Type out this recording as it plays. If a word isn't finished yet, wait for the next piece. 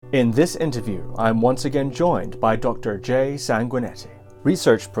In this interview, I'm once again joined by Dr. Jay Sanguinetti,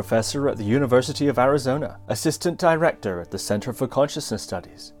 Research Professor at the University of Arizona, Assistant Director at the Center for Consciousness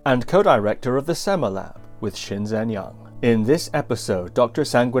Studies, and Co-Director of the SEMA Lab with Shinzen Young. In this episode, Dr.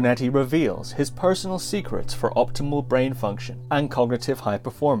 Sanguinetti reveals his personal secrets for optimal brain function and cognitive high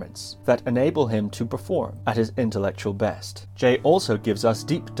performance that enable him to perform at his intellectual best. Jay also gives us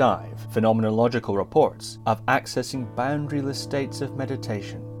deep dive, phenomenological reports of accessing boundaryless states of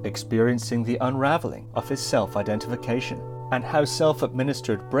meditation, experiencing the unraveling of his self-identification, and how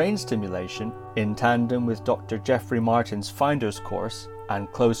self-administered brain stimulation, in tandem with Dr. Jeffrey Martin's Finders course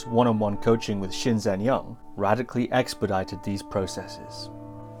and close one-on-one coaching with Shinzen Young, radically expedited these processes.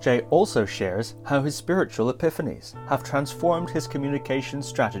 Jay also shares how his spiritual epiphanies have transformed his communication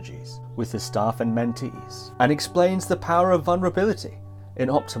strategies with his staff and mentees, and explains the power of vulnerability in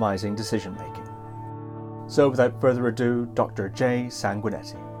optimizing decision-making. So without further ado, Dr. Jay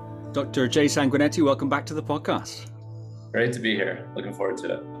Sanguinetti. Dr. Jay Sanguinetti, welcome back to the podcast. Great to be here. Looking forward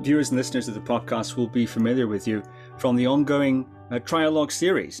to it. Viewers and listeners of the podcast will be familiar with you from the ongoing Trialogue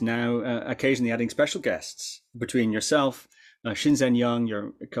series, now occasionally adding special guests between yourself, Shinzen Young,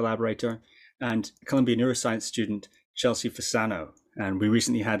 your collaborator, and Columbia neuroscience student Chelsea Fasano. And we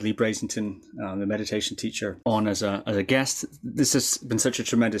recently had Lee Brasington, the meditation teacher, on as a guest. This has been such a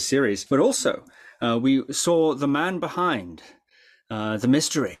tremendous series. But also, we saw the man behind the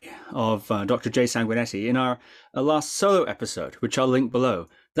mystery of Dr. Jay Sanguinetti in our last solo episode, which I'll link below.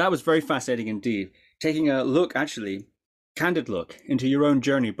 That was very fascinating indeed, taking a look, actually, candid look into your own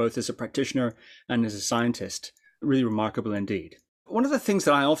journey, both as a practitioner and as a scientist. Really remarkable indeed. One of the things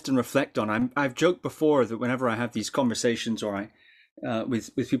that I often reflect on, I've joked before that whenever I have these conversations or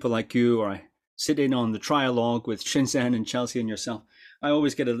with people like you, or I sit in on the Trialogue with Shinzen and Chelsea and yourself, I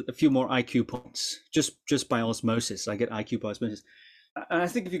always get a few more IQ points, just by osmosis. I get IQ by osmosis. And I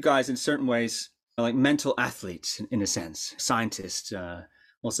think of you guys in certain ways like mental athletes, in a sense, scientists,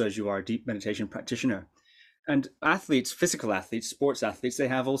 also as you are a deep meditation practitioner. And athletes, physical athletes, sports athletes, they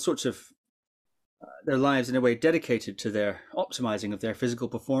have all sorts of their lives in a way dedicated to their optimizing of their physical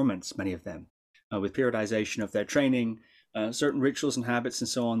performance, many of them, with periodization of their training, certain rituals and habits and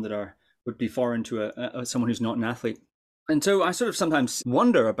so on that would be foreign to someone who's not an athlete. And so I sort of sometimes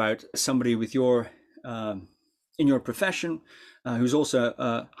wonder about somebody with your, in your profession, who's also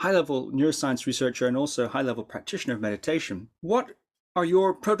a high-level neuroscience researcher and also a high-level practitioner of meditation. What are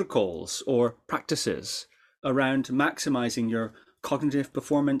your protocols or practices around maximizing your cognitive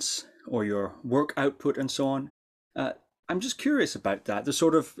performance or your work output and so on? I'm just curious about that. The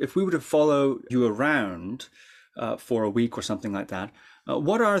sort of, if we were to follow you around for a week or something like that,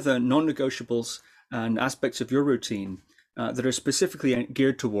 what are the non-negotiables and aspects of your routine that are specifically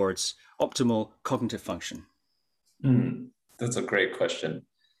geared towards optimal cognitive function? That's a great question.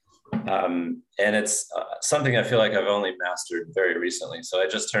 And it's something I feel like I've only mastered very recently. So I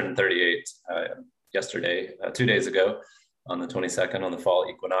just turned 38 yesterday, 2 days ago, on the 22nd, on the fall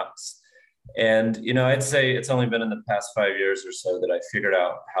equinox. And, I'd say it's only been in the past 5 years or so that I figured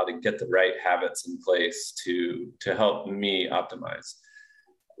out how to get the right habits in place to help me optimize.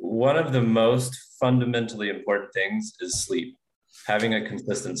 One of the most fundamentally important things is sleep, having a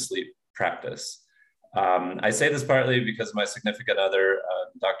consistent sleep practice. I say this partly because my significant other,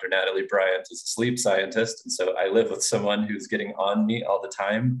 Dr. Natalie Bryant, is a sleep scientist. And so I live with someone who's getting on me all the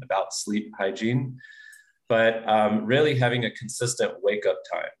time about sleep hygiene, but really having a consistent wake-up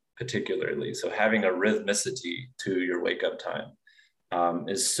time, particularly. So having a rhythmicity to your wake-up time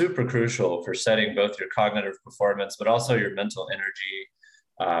is super crucial for setting both your cognitive performance, but also your mental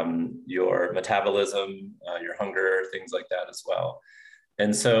energy, your metabolism, your hunger, things like that as well.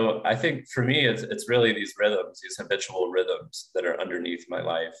 And so I think for me, it's really these rhythms, these habitual rhythms that are underneath my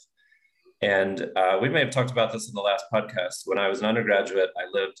life. And we may have talked about this in the last podcast. When I was an undergraduate, I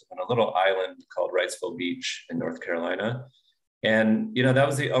lived on a little island called Wrightsville Beach in North Carolina. And, that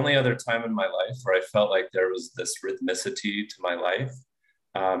was the only other time in my life where I felt like there was this rhythmicity to my life,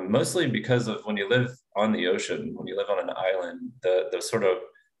 mostly because of when you live on the ocean, when you live on an island, the sort of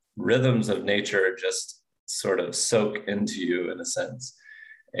rhythms of nature just sort of soak into you in a sense.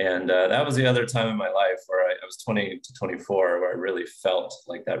 And that was the other time in my life where I was 20 to 24, where I really felt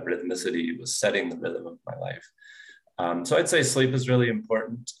like that rhythmicity was setting the rhythm of my life. So I'd say sleep is really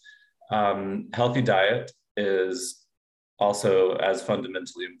important. Healthy diet is also as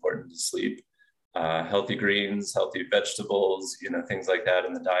fundamentally important as sleep. Healthy greens, healthy vegetables, things like that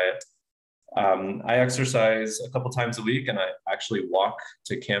in the diet. I exercise a couple times a week, and I actually walk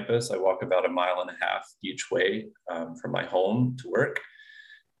to campus. I walk about 1.5 miles each way from my home to work.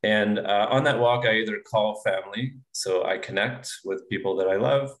 And on that walk, I either call family, so I connect with people that I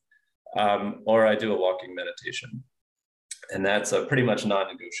love, or I do a walking meditation. And that's a pretty much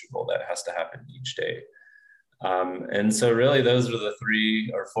non-negotiable. That has to happen each day. And so really those are the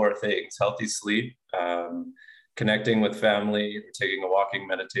 3 or 4 things: healthy sleep, connecting with family, taking a walking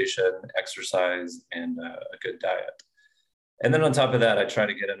meditation, exercise, and a good diet. And then on top of that, I try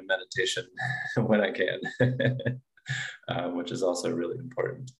to get into meditation when I can, which is also really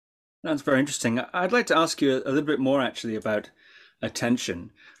important. That's very interesting. I'd like to ask you a little bit more actually about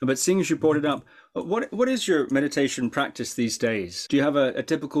attention. But seeing as you brought it up, what is your meditation practice these days? Do you have a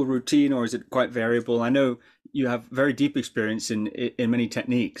typical routine, or is it quite variable? I know you have very deep experience in many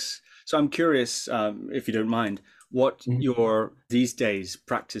techniques. So I'm curious, if you don't mind, what your these days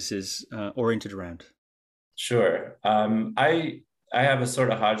practice is oriented around. Sure. I have a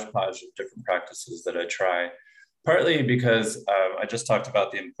sort of hodgepodge of different practices that I try, partly because I just talked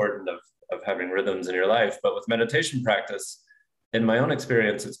about the importance of having rhythms in your life. But with meditation practice, in my own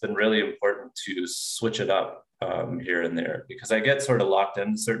experience, it's been really important to switch it up here and there, because I get sort of locked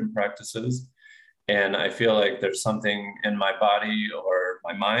into certain practices. And I feel like there's something in my body or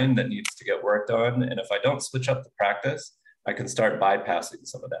my mind that needs to get worked on. And if I don't switch up the practice, I can start bypassing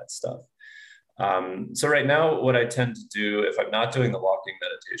some of that stuff. So right now, what I tend to do, if I'm not doing the walking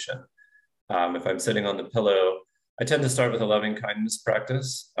meditation, if I'm sitting on the pillow, I tend to start with a loving kindness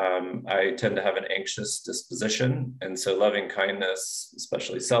practice. I tend to have an anxious disposition. And so loving kindness,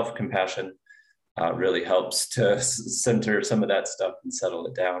 especially self-compassion, really helps to center some of that stuff and settle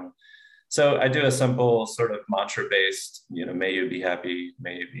it down. So I do a simple sort of mantra-based, may you be happy,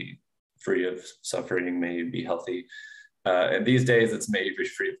 may you be free of suffering, may you be healthy. And these days it's may you be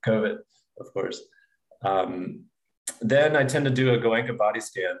free of COVID, of course. Then I tend to do a Goenka body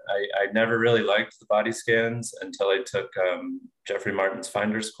scan. I never really liked the body scans until I took Jeffrey Martin's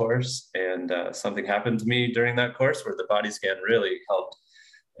Finders course, and something happened to me during that course where the body scan really helped.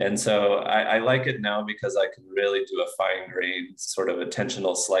 And so I like it now because I can really do a fine-grained sort of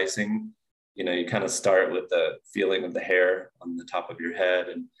attentional slicing. You kind of start with the feeling of the hair on the top of your head,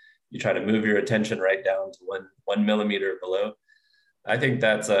 and you try to move your attention right down to one millimeter below. I think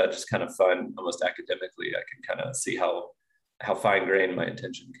that's just kind of fun, almost academically. I can kind of see how fine-grained my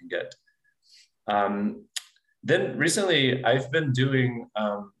attention can get. Then recently, I've been doing,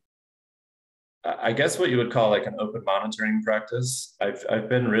 I guess what you would call like an open monitoring practice. I've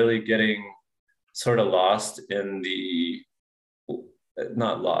been really getting sort of lost in the,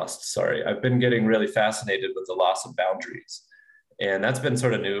 not lost, sorry. I've been getting really fascinated with the loss of boundaries. And that's been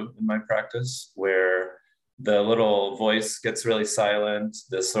sort of new in my practice, where the little voice gets really silent.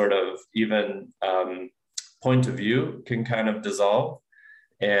 This sort of even point of view can kind of dissolve.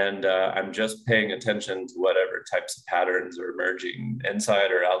 And I'm just paying attention to whatever types of patterns are emerging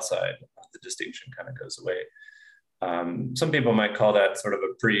inside or outside. The distinction kind of goes away. Some people might call that sort of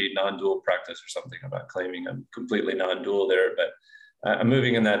a pre-non-dual practice or something. I'm not claiming I'm completely non-dual there, but I'm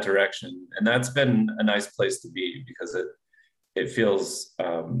moving in that direction. And that's been a nice place to be, because it feels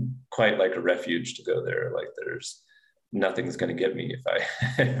quite like a refuge to go there. Like there's nothing's going to get me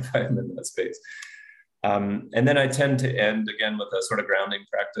if I'm in that space. And then I tend to end again with a sort of grounding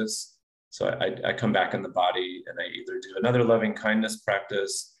practice. So I come back in the body, and I either do another loving kindness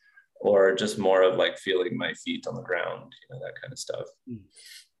practice, or just more of like feeling my feet on the ground, that kind of stuff.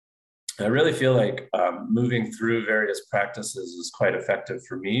 I really feel like moving through various practices is quite effective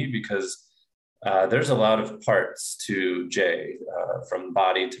for me, because there's a lot of parts to Jay, from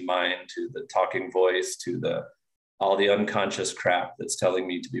body to mind to the talking voice to all the unconscious crap that's telling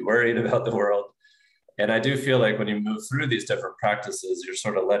me to be worried about the world. And I do feel like when you move through these different practices, you're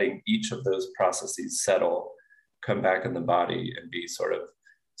sort of letting each of those processes settle, come back in the body, and be sort of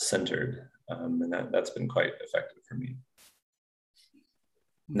centered. And that's been quite effective for me.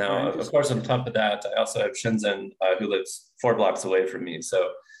 Now, of course, on top of that, I also have Shinzen, who lives 4 blocks away from me.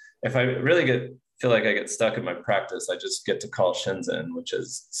 So if I really feel like I get stuck in my practice, I just get to call Shinzen, which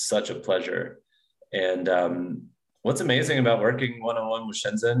is such a pleasure. And what's amazing about working one-on-one with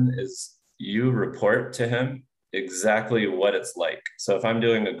Shinzen is you report to him exactly what it's like. So if I'm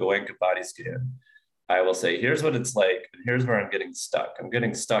doing a Goenka body scan, I will say, here's what it's like, and here's where I'm getting stuck. I'm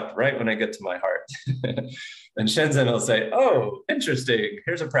getting stuck right when I get to my heart. And Shinzen will say, oh, interesting.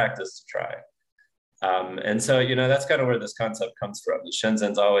 Here's a practice to try. And so, that's kind of where this concept comes from. The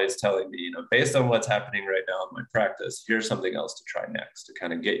Shinzen's always telling me, based on what's happening right now in my practice, here's something else to try next to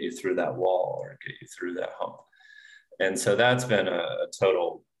kind of get you through that wall or get you through that hump. And so that's been a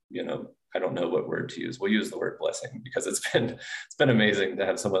total, I don't know what word to use. We'll use the word blessing, because it's been amazing to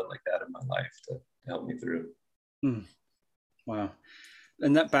have someone like that in my life to help me through. Wow.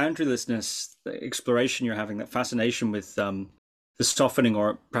 And that boundarylessness, the exploration you're having, that fascination with the softening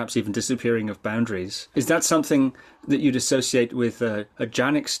or perhaps even disappearing of boundaries, is that something that you'd associate with a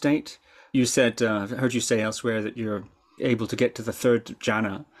jhanic state? You said, I've heard you say elsewhere that you're able to get to the third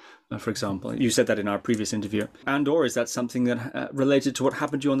jhana, for example. You said that in our previous interview. And or is that something that related to what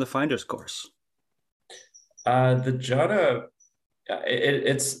happened to you on the Finder's Course? The jhana,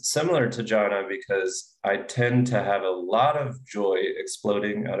 it's similar to jhana because I tend to have a lot of joy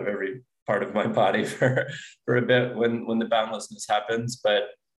exploding out of every part of my body for a bit when the boundlessness happens. But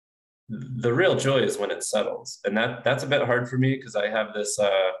the real joy is when it settles. And that's a bit hard for me because I have this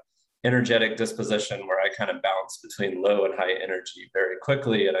energetic disposition where I kind of bounce between low and high energy very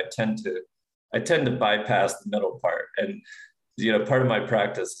quickly. And I tend to bypass the middle part. And part of my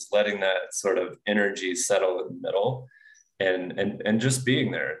practice is letting that sort of energy settle in the middle and just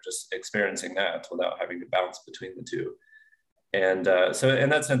being there, just experiencing that without having to bounce between the two. And so in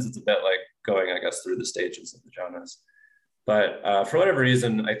that sense, it's a bit like going, I guess, through the stages of the jhanas. But for whatever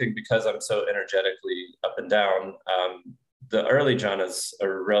reason, I think because I'm so energetically up and down, the early jhanas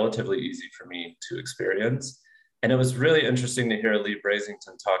are relatively easy for me to experience. And it was really interesting to hear Lee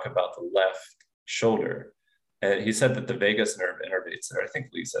Brasington talk about the left shoulder. And he said that the vagus nerve innervates there. I think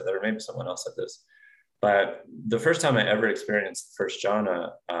Lee said that, or maybe someone else said this. But the first time I ever experienced the first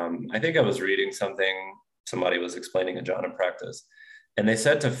jhana, I think I was reading something, somebody was explaining a jhana practice, and they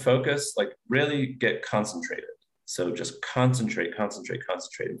said to focus, like really get concentrated. So just concentrate,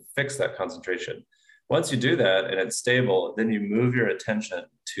 and fix that concentration. Once you do that and it's stable, then you move your attention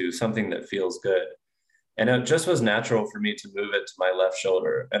to something that feels good. And it just was natural for me to move it to my left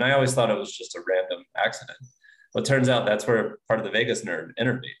shoulder. And I always thought it was just a random accident. Well, it turns out that's where part of the vagus nerve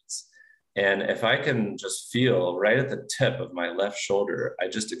innervates. And if I can just feel right at the tip of my left shoulder, I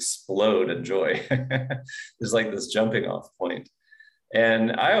just explode in joy. There's like this jumping off point.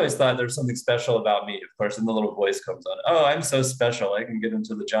 And I always thought there was something special about me. Of course, and the little voice comes on, oh, I'm so special. I can get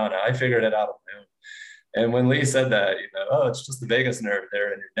into the jhana. I figured it out on my own. And when Lee said that, oh, it's just the vagus nerve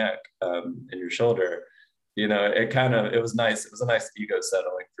there in your neck, in your shoulder, it was nice. It was a nice ego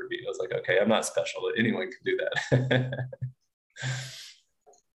settling for me. I was like, okay, I'm not special. Anyone can do that.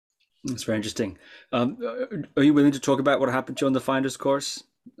 That's very interesting. Are you willing to talk about what happened to you on the Finder's Course?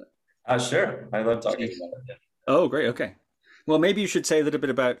 Sure. I love talking about it. Oh, great. Okay. Well, maybe you should say a little bit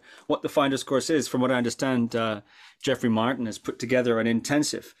about what the Finder's Course is. From what I understand, Jeffrey Martin has put together an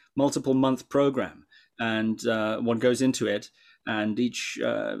intensive multiple-month program, and one goes into it, and each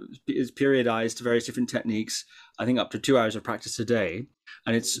is periodized to various different techniques, I think up to 2 hours of practice a day.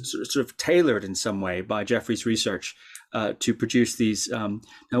 And it's sort of tailored in some way by Jeffrey's research to produce these. Now,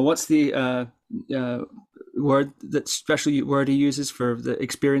 what's the word, that special word he uses for the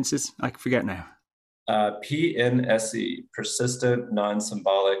experiences? I forget now. PNSE, persistent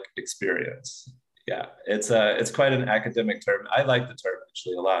non-symbolic experience. Yeah, it's quite an academic term. I like the term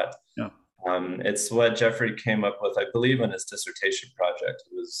actually a lot. Yeah. It's what Jeffrey came up with, I believe, in his dissertation project.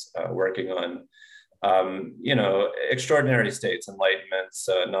 He was working on, extraordinary states, enlightenments,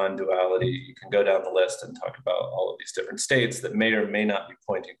 non-duality. You can go down the list and talk about all of these different states that may or may not be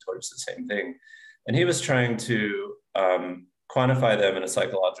pointing towards the same thing. And he was trying to quantify them in a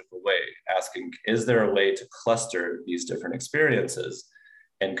psychological way, asking, is there a way to cluster these different experiences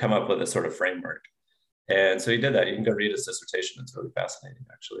and come up with a sort of framework? And so he did that. You can go read his dissertation. It's really fascinating,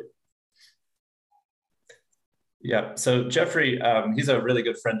 actually. Yeah, so Jeffrey, he's a really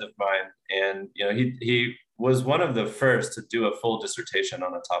good friend of mine. And he was one of the first to do a full dissertation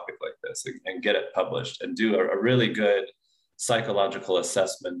on a topic like this and get it published and do a really good psychological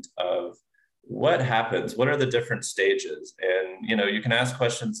assessment of what happens, what are the different stages? And, you can ask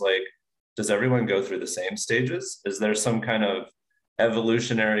questions like, does everyone go through the same stages? Is there some kind of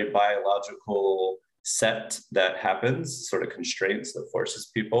evolutionary biological set that happens, sort of constraints that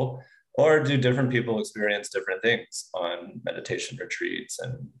forces people? Or do different people experience different things on meditation retreats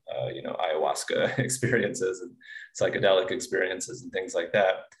and, ayahuasca experiences and psychedelic experiences and things like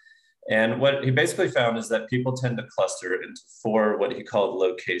that? And what he basically found is that people tend to cluster into 4 what he called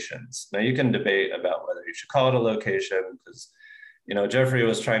locations. Now you can debate about whether you should call it a location because, Jeffrey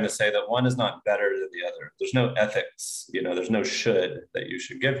was trying to say that one is not better than the other. There's no ethics, there's no should that you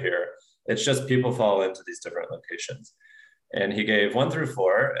should give here. It's just people fall into these different locations. And he gave 1 through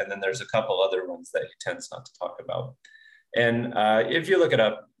 4, and then there's a couple other ones that he tends not to talk about. And if you look it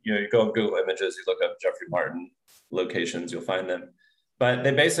up, you go on Google Images, you look up Jeffrey Martin locations, you'll find them. But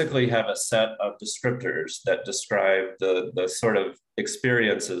they basically have a set of descriptors that describe the sort of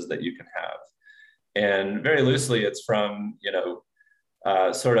experiences that you can have. And very loosely, it's from,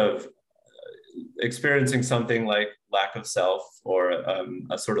 experiencing something like lack of self, or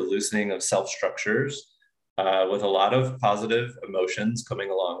a sort of loosening of self structures, with a lot of positive emotions coming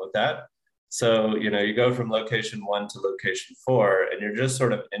along with that. So, you go from location 1 to location 4, and you're just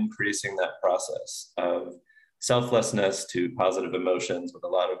sort of increasing that process of selflessness to positive emotions with a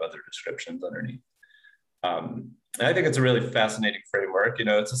lot of other descriptions underneath. And I think it's a really fascinating framework.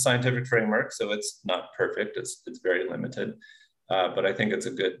 It's a scientific framework, so it's not perfect. It's very limited, but I think it's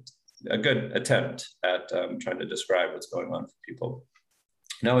a good attempt at trying to describe what's going on for people.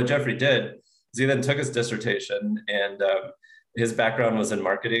 Now, what Jeffrey did is he then took his dissertation, and his background was in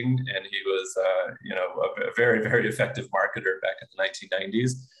marketing, and he was, a very, very effective marketer back in the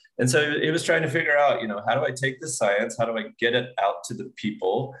 1990s. And so he was trying to figure out, how do I take this science? How do I get it out to the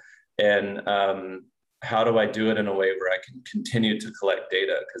people? And how do I do it in a way where I can continue to collect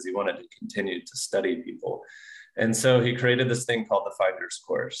data? Because he wanted to continue to study people. And so he created this thing called the Finder's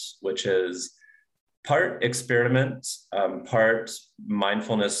Course, which is part experiment, part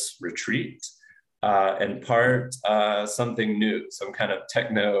mindfulness retreat, and part something new, some kind of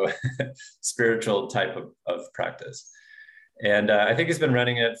techno spiritual type of practice. And I think he's been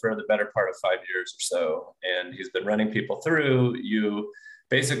running it for the better part of 5 years or so. And he's been running people through. You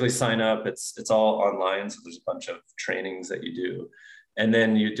basically sign up, it's all online. So there's a bunch of trainings that you do. And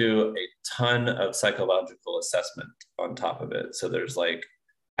then you do a ton of psychological assessment on top of it. So there's like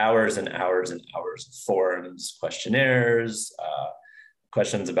hours and hours and hours of forums, questionnaires,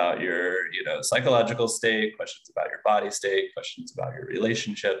 questions about your psychological state, questions about your body state, questions about your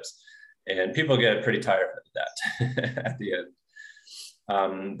relationships. And people get pretty tired of that at the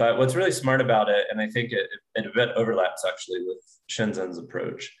end. But what's really smart about it, and I think it a bit overlaps actually with Shinzen's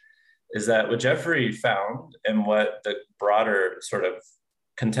approach, is that what Jeffrey found, and what the broader sort of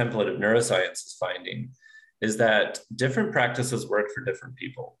contemplative neuroscience is finding, is that different practices work for different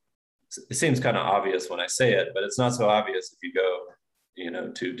people. It seems kind of obvious when I say it, but it's not so obvious if you go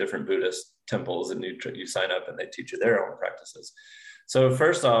to different Buddhist temples and you sign up and they teach you their own practices. So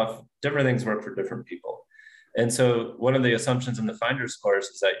first off, different things work for different people. And so one of the assumptions in the Finder's Course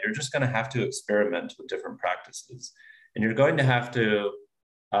is that you're just going to have to experiment with different practices. And you're going to have to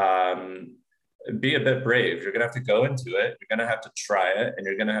be a bit brave. You're going to have to go into it. You're going to have to try it. And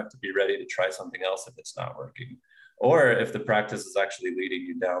you're going to have to be ready to try something else if it's not working. Or if the practice is actually leading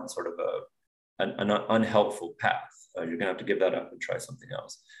you down sort of an unhelpful path, you're going to have to give that up and try something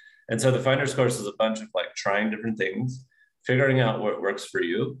else. And so the Finder's Course is a bunch of like trying different things, figuring out what works for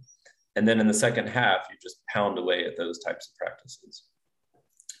you. And then in the second half, you just pound away at those types of practices.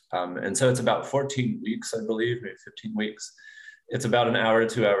 And so it's about 14 weeks, I believe, maybe 15 weeks. It's about an hour,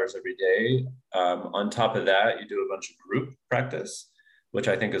 2 hours every day. On top of that, you do a bunch of group practice, which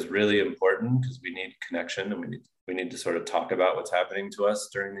I think is really important because we need connection, and we need to sort of talk about what's happening to us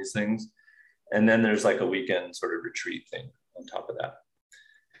during these things. And then there's like a weekend sort of retreat thing on top of that.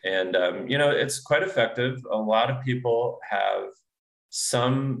 And, it's quite effective. A lot of people have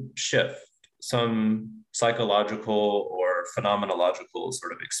some shift, some psychological or phenomenological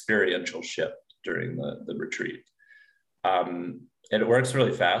sort of experiential shift during the retreat. And it works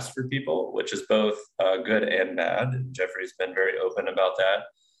really fast for people, which is both good and bad. Jeffrey's been very open about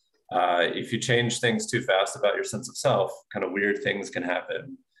that. If you change things too fast about your sense of self, kind of weird things can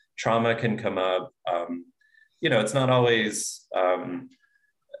happen. Trauma can come up. It's not always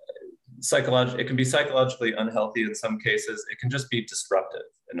it can be psychologically unhealthy in some cases. It can just be disruptive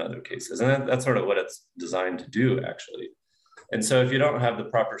in other cases. And that's sort of what it's designed to do, actually. And so if you don't have the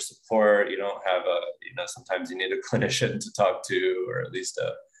proper support, you don't have sometimes you need a clinician to talk to, or at least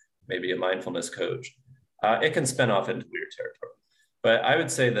maybe a mindfulness coach, it can spin off into weird territory. But I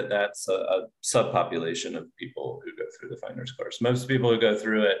would say that that's a subpopulation of people who go through the Finder's Course. Most people who go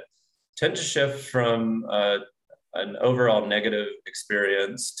through it tend to shift from an overall negative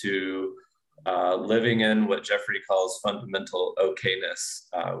experience to living in what Jeffrey calls fundamental okayness,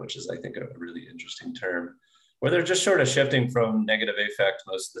 which is, I think, a really interesting term, where they're just sort of shifting from negative affect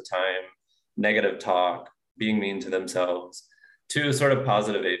most of the time, negative talk, being mean to themselves, to sort of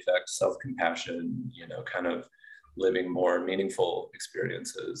positive affect, self-compassion, kind of living more meaningful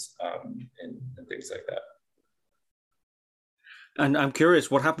experiences, and things like that. And I'm curious,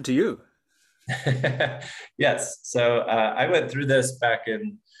 what happened to you? Yes. So I went through this back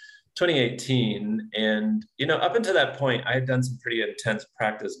in 2018. And, up until that point, I had done some pretty intense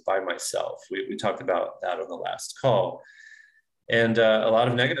practice by myself. We talked about that on the last call. And a lot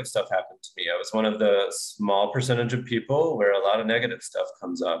of negative stuff happened to me. I was one of the small percentage of people where a lot of negative stuff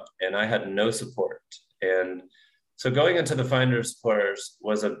comes up, and I had no support. And so going into the Finder's Course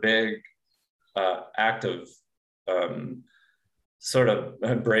was a big act of sort of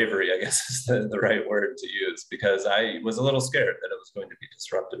bravery, I guess is the right word to use, because I was a little scared that it was going to be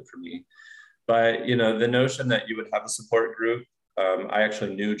disruptive for me. But, the notion that you would have a support group, I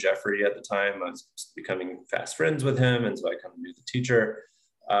actually knew Jeffrey at the time. I was becoming fast friends with him. And so I kind of knew the teacher.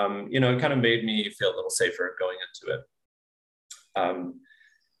 It kind of made me feel a little safer going into it.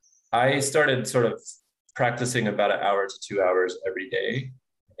 I started sort of practicing about an hour to 2 hours every day.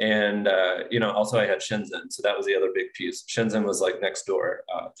 And, also I had Shinzen. So that was the other big piece. Shinzen was like next door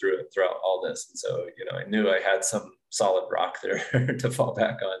throughout all this. And so, I knew I had some solid rock there to fall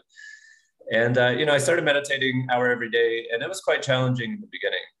back on. And, I started meditating hour every day, and it was quite challenging in the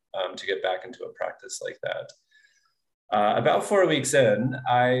beginning to get back into a practice like that. About 4 weeks in,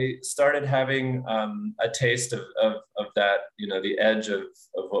 I started having a taste of that, the edge of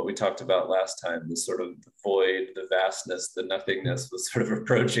what we talked about last time, the sort of the void, the vastness, the nothingness was sort of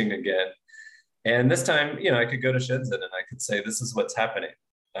approaching again. And this time, I could go to Shinzen and I could say, this is what's happening.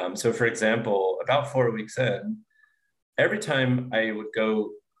 So for example, about 4 weeks in, every time I would go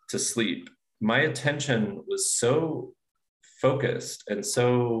to sleep, my attention was so focused and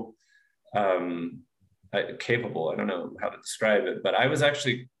so capable. I don't know how to describe it, but I was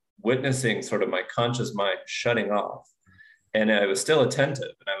actually witnessing sort of my conscious mind shutting off, and I was still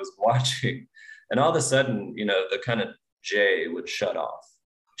attentive and I was watching, and all of a sudden, the kind of Jay would shut off.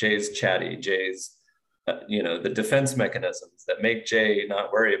 Jay's chatty, Jay's, the defense mechanisms that make Jay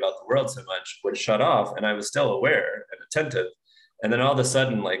not worry about the world so much would shut off, and I was still aware and attentive. And then all of a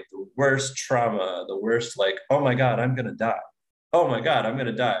sudden, like the worst trauma, the worst, like, oh my God, I'm going to die. Oh my God, I'm going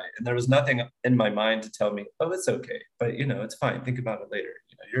to die. And there was nothing in my mind to tell me, oh, it's okay. But, it's fine. Think about it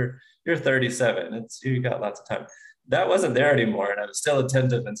later. You're 37. You got lots of time. That wasn't there anymore. And I was still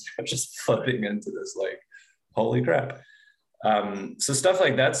attentive and just flipping into this, like, holy crap. So stuff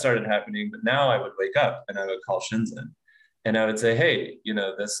like that started happening. But now I would wake up and I would call Shinzen. And I would say, hey,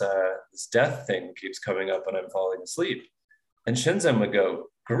 this death thing keeps coming up when I'm falling asleep. And Shinzen would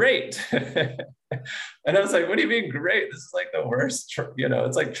go, great. And I was like, what do you mean great? This is like the worst,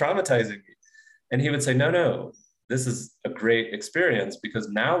 it's like traumatizing me. And he would say, no, this is a great experience, because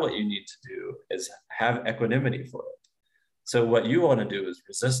now what you need to do is have equanimity for it. So what you want to do is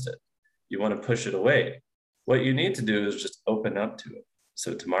resist it. You want to push it away. What you need to do is just open up to it.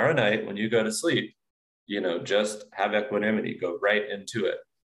 So tomorrow night, when you go to sleep, just have equanimity, go right into it.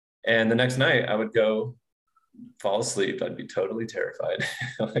 And the next night I would go fall asleep. I'd be totally terrified.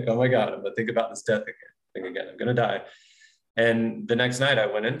 Like, oh my God, I'm gonna think about this death again. I'm gonna die. And the next night I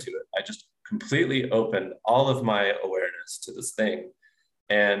went into it. I just completely opened all of my awareness to this thing.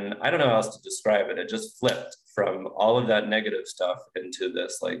 And I don't know how else to describe it. It just flipped from all of that negative stuff into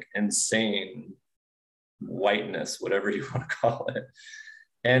this like insane whiteness, whatever you want to call it.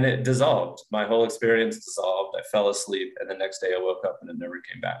 And it dissolved. My whole experience dissolved. I fell asleep. And the next day I woke up and it never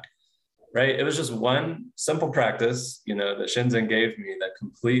came back. Right? It was just one simple practice, that Shinzen gave me that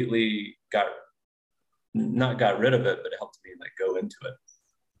completely not got rid of it, but it helped me like go into it.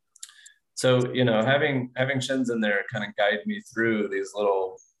 So, having Shinzen there kind of guide me through these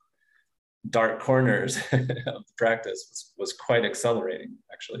little dark corners of the practice was quite accelerating,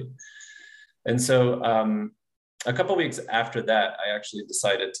 actually. And so a couple of weeks after that, I actually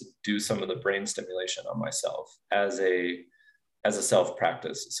decided to do some of the brain stimulation on myself as a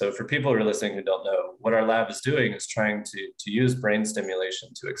self-practice. So for people who are listening who don't know, what our lab is doing is trying to use brain stimulation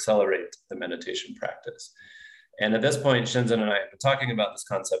to accelerate the meditation practice. And at this point, Shinzen and I have been talking about this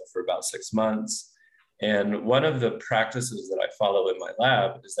concept for about 6 months. And one of the practices that I follow in my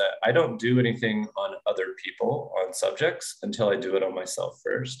lab is that I don't do anything on other people, on subjects, until I do it on myself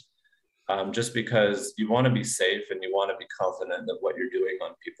first. Just because you want to be safe and you want to be confident that what you're doing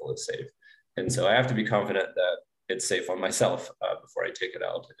on people is safe. And so I have to be confident that it's safe on myself before I take it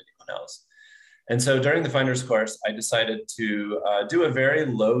out to anyone else. And so during the Finder's course, I decided to do a very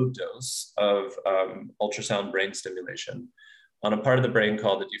low dose of ultrasound brain stimulation on a part of the brain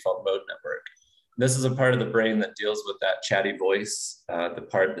called the default mode network. This is a part of the brain that deals with that chatty voice, the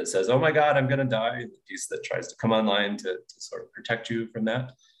part that says, oh my God, I'm going to die, and the piece that tries to come online to sort of protect you from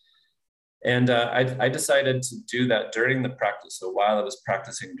that. And I decided to do that during the practice. So while I was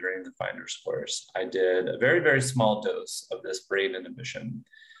practicing during the Finder's course, I did a very, very small dose of this brain inhibition.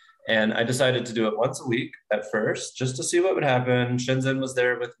 And I decided to do it once a week at first, just to see what would happen. Shinzen was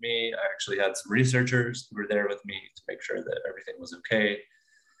there with me. I actually had some researchers who were there with me to make sure that everything was okay.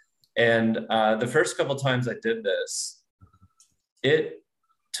 And the first couple of times I did this, it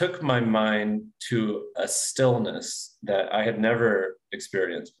took my mind to a stillness that I had never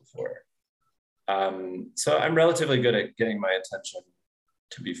experienced before. So I'm relatively good at getting my attention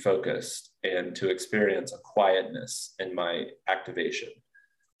to be focused and to experience a quietness in my activation.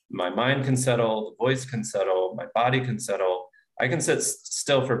 My mind can settle, the voice can settle, my body can settle. I can sit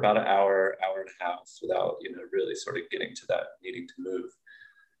still for about an hour, hour and a half without, really sort of getting to that needing to move.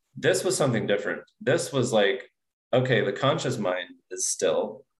 This was something different. This was like, okay, the conscious mind is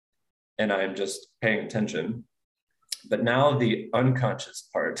still, and I'm just paying attention. But now the unconscious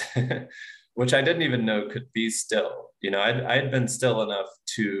part, which I didn't even know could be still. I'd been still enough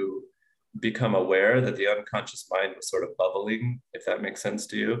to become aware that the unconscious mind was sort of bubbling, if that makes sense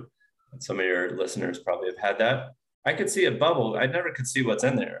to you. And some of your listeners probably have had that. I could see it bubble. I never could see what's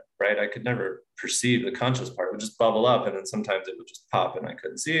in there, right? I could never perceive the conscious part. It would just bubble up, and then sometimes it would just pop and I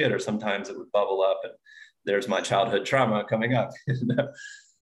couldn't see it, or sometimes it would bubble up and there's my childhood trauma coming up.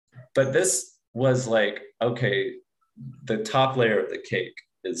 But this was like, okay, the top layer of the cake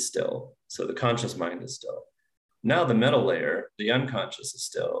is still. So the conscious mind is still. Now the middle layer, the unconscious, is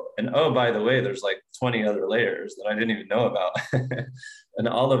still. And oh, by the way, there's like 20 other layers that I didn't even know about. And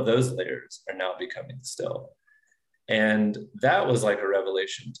all of those layers are now becoming still. And that was like a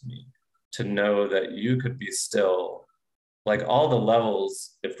revelation to me, to know that you could be still. Like all the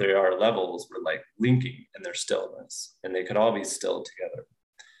levels, if there are levels, were like linking in their stillness, and they could all be still together.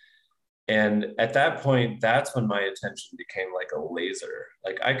 And at that point, that's when my attention became like a laser.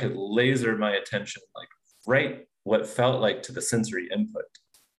 Like I could laser my attention, like right what felt like to the sensory input.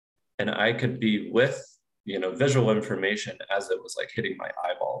 And I could be with, visual information as it was like hitting my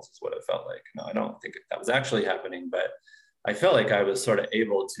eyeballs is what it felt like. No, I don't think that was actually happening, but I felt like I was sort of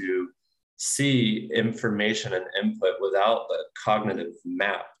able to see information and input without the cognitive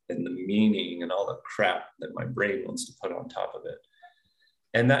map and the meaning and all the crap that my brain wants to put on top of it.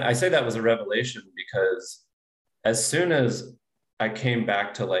 And that, I say that was a revelation because as soon as I came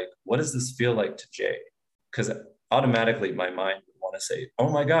back to like, what does this feel like to Jay? Because automatically my mind would want to say, oh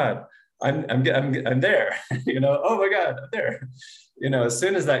my God, I'm there. Oh my God, I'm there. As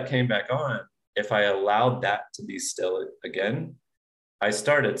soon as that came back on, if I allowed that to be still again, I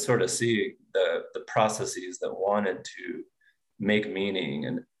started sort of seeing the processes that wanted to make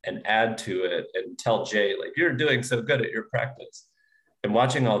meaning and add to it and tell Jay, like, you're doing so good at your practice. And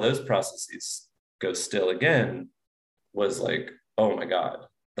watching all those processes go still again was like, oh my God,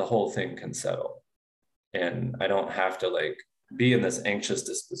 the whole thing can settle. And I don't have to like be in this anxious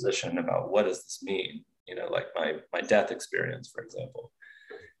disposition about what does this mean, like my death experience, for example.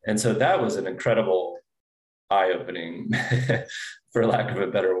 And so that was an incredible eye-opening, for lack of a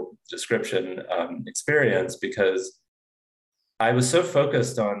better description, experience, because I was so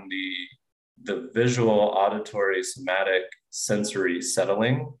focused on the visual, auditory, somatic, sensory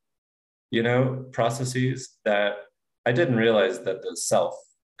settling, processes, that I didn't realize that the self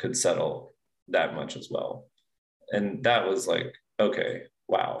could settle that much as well. And that was like, okay,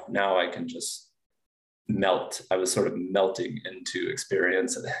 wow, now I can just melt. I was sort of melting into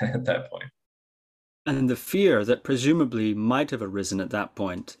experience at that point. And the fear that presumably might have arisen at that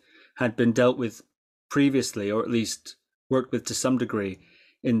point had been dealt with previously, or at least worked with to some degree,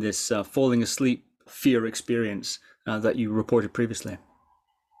 in this falling asleep fear experience that you reported previously.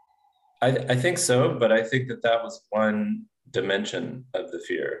 I think so, but I think that was one dimension of the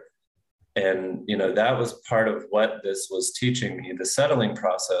fear. And, that was part of what this was teaching me. The settling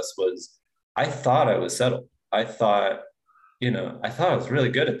process was, I thought I was settled. I thought I was really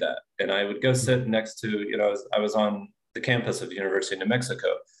good at that. And I would go sit next to, I was on the campus of the University of New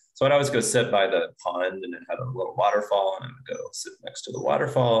Mexico. So I'd always go sit by the pond, and it had a little waterfall, and I would go sit next to the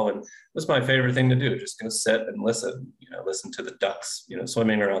waterfall. And it was my favorite thing to do, just go sit and listen, listen to the ducks,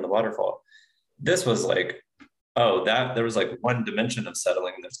 swimming around the waterfall. This was like, oh, there was like one dimension of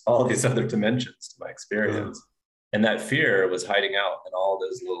settling. There's all these other dimensions to my experience. Yeah. And that fear was hiding out in all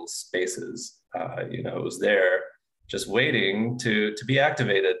those little spaces. It was there just waiting to be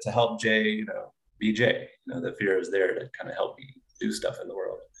activated to help Jay, be Jay. The fear is there to kind of help me do stuff in the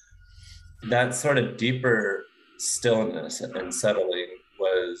world. That sort of deeper stillness and settling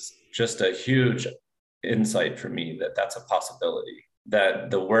was just a huge insight for me that that's a possibility, that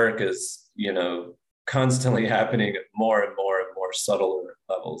the work is, constantly happening at more and more and more subtler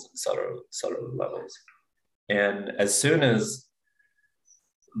levels and subtler levels. And as soon as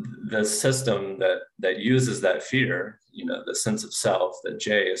the system that uses that fear, the sense of self, that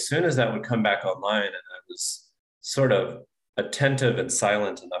Jay, as soon as that would come back online, and I was sort of attentive and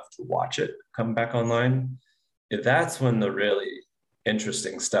silent enough to watch it come back online, that's when the really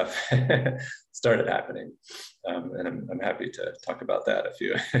interesting stuff started happening. And I'm happy to talk about that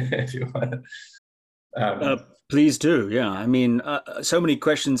if you want. Please do. Yeah. I mean, so many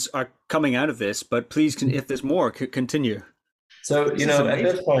questions are coming out of this, but please, if there's more, continue. So, This is at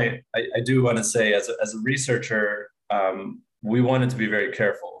this amazing. point, I do want to say, as a researcher, we wanted to be very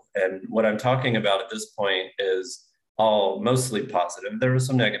careful. And what I'm talking about at this point is all mostly positive. There was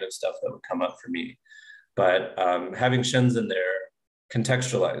some negative stuff that would come up for me, but having Shenzhen there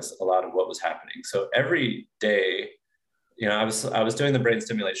contextualized a lot of what was happening. So every day, I was doing the brain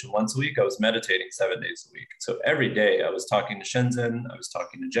stimulation once a week. I was meditating 7 days a week. So every day I was talking to Shenzhen, I was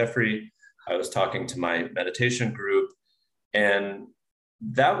talking to Jeffrey, I was talking to my meditation group. And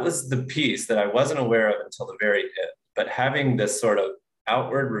that was the piece that I wasn't aware of until the very end. But having this sort of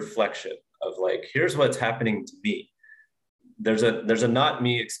outward reflection of like, here's what's happening to me. There's a not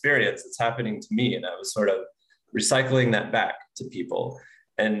me experience that's happening to me. And I was sort of recycling that back to people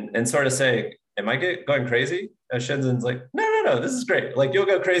and sort of saying, am I going crazy? And Shenzen's like, no, this is great. Like you'll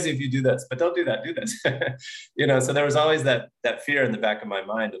go crazy if you do this, but don't do that, do this. So there was always that fear in the back of my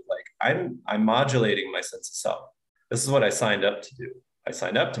mind of like, I'm modulating my sense of self. This is what I signed up to do. I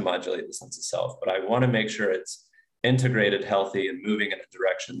signed up to modulate the sense of self, but I want to make sure it's integrated, healthy, and moving in a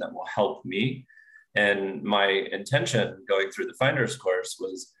direction that will help me. And my intention going through the Finders course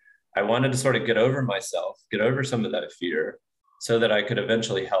was I wanted to sort of get over myself, get over some of that fear so that I could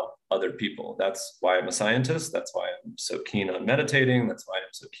eventually help other people. That's why I'm a scientist. That's why I'm so keen on meditating. That's why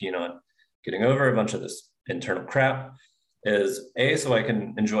I'm so keen on getting over a bunch of this internal crap is so I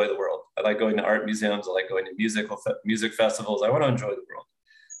can enjoy the world. I like going to art museums. I like going to music festivals. I want to enjoy the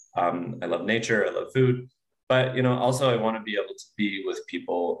world. I love nature. I love food. But, also I want to be able to be with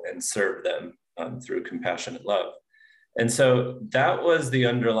people and serve them through compassionate love. And so that was the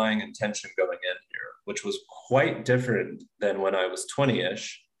underlying intention going in here, which was quite different than when I was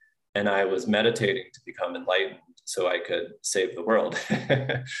 20-ish and I was meditating to become enlightened so I could save the world.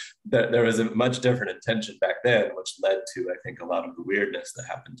 There was a much different intention back then, which led to, I think, a lot of the weirdness that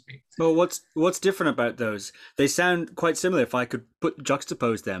happened to me. Well, what's different about those? They sound quite similar. If I could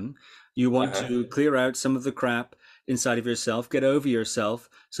juxtapose them, you want to clear out some of the crap inside of yourself, get over yourself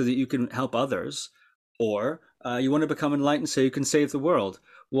so that you can help others, or you want to become enlightened so you can save the world.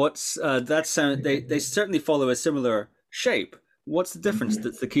 What's that sound? They certainly follow a similar shape. What's the difference?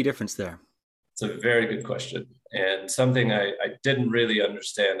 That's the key difference there. It's a very good question, and something I didn't really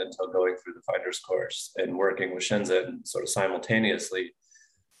understand until going through the Finders course and working with Shenzhen sort of simultaneously,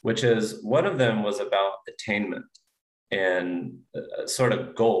 which is one of them was about attainment and a sort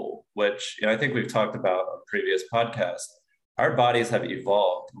of goal, which I think we've talked about on previous podcasts. Our bodies have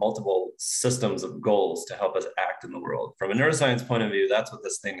evolved multiple systems of goals to help us act in the world. From a neuroscience point of view, that's what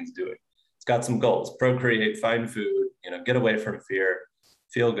this thing is doing. It's got some goals: procreate, find food, get away from fear,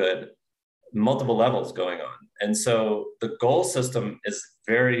 feel good, multiple levels going on. And so the goal system is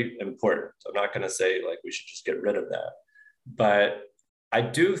very important. I'm not going to say like we should just get rid of that, but I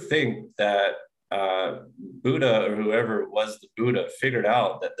do think that Buddha or whoever was the Buddha figured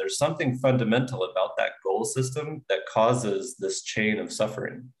out that there's something fundamental about that goal system that causes this chain of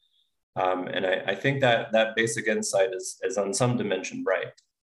suffering. And I think that basic insight is on some dimension right.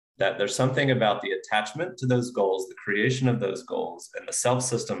 That there's something about the attachment to those goals, the creation of those goals, and the self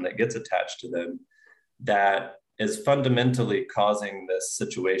system that gets attached to them that is fundamentally causing this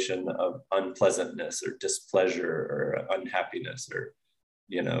situation of unpleasantness or displeasure or unhappiness or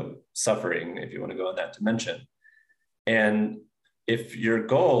suffering, if you want to go in that dimension. And if your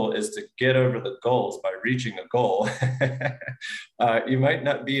goal is to get over the goals by reaching a goal, you might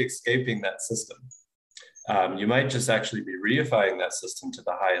not be escaping that system. You might just actually be reifying that system to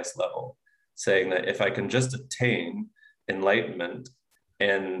the highest level, saying that if I can just attain enlightenment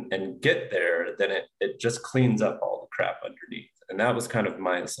and get there, then it just cleans up all the crap underneath. And that was kind of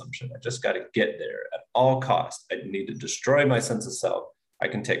my assumption. I just got to get there at all costs. I need to destroy my sense of self. I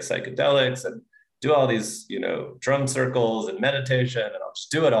can take psychedelics and do all these, drum circles and meditation, and I'll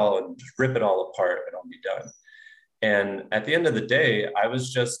just do it all and just rip it all apart and I'll be done. And at the end of the day, I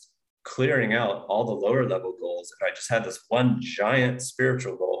was just clearing out all the lower level goals. And I just had this one giant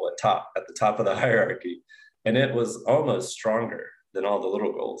spiritual goal at the top of the hierarchy. And it was almost stronger than all the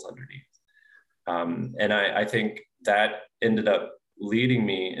little goals underneath. And I think that ended up leading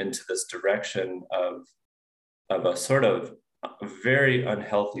me into this direction of a sort of very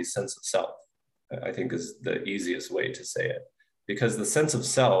unhealthy sense of self, I think is the easiest way to say it. Because the sense of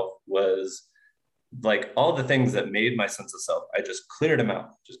self was like all the things that made my sense of self, I just cleared them out,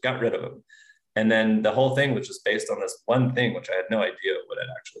 just got rid of them. And then the whole thing was just based on this one thing, which I had no idea what it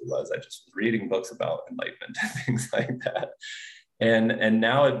actually was. I just was reading books about enlightenment and things like that. And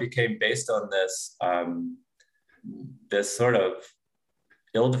now it became based on this, this sort of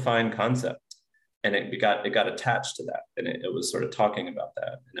ill-defined concept. And it got attached to that. And it was sort of talking about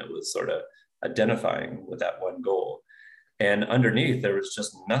that. And it was sort of identifying with that one goal. And underneath, there was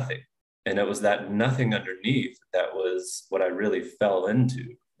just nothing. And it was that nothing underneath that was what I really fell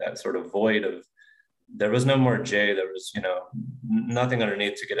into, that sort of void of, there was no more J, there was, nothing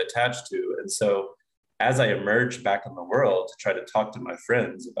underneath to get attached to. And so as I emerged back in the world to try to talk to my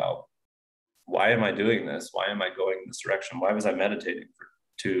friends about, why am I doing this? Why am I going in this direction? Why was I meditating for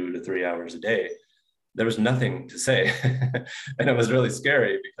 2 to 3 hours a day? There was nothing to say. And it was really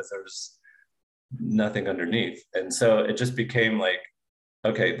scary because there was nothing underneath. And so it just became like,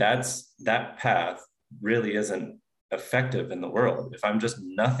 okay, that path really isn't effective in the world. If I'm just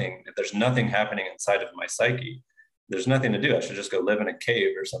nothing, if there's nothing happening inside of my psyche, there's nothing to do. I should just go live in a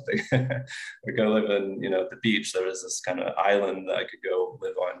cave or something, or go live in, the beach. There was this kind of island that I could go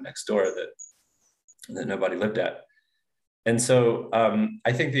live on next door that nobody lived at. And so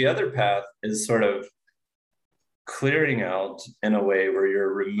I think the other path is sort of clearing out in a way where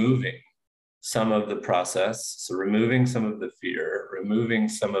you're removing some of the process. So removing some of the fear, removing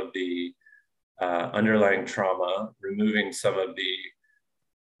some of the underlying trauma, removing some of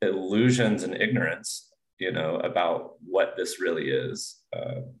the illusions and ignorance, about what this really is.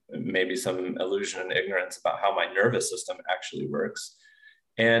 Maybe some illusion and ignorance about how my nervous system actually works,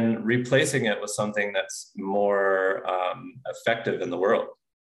 and replacing it with something that's more effective in the world,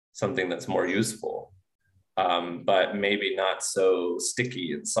 something that's more useful, but maybe not so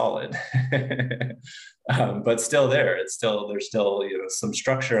sticky and solid. But still there. There's still some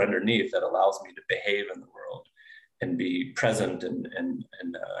structure underneath that allows me to behave in the world and be present and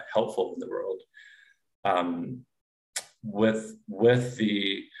helpful in the world, with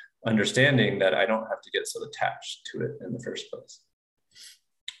the understanding that I don't have to get so attached to it in the first place.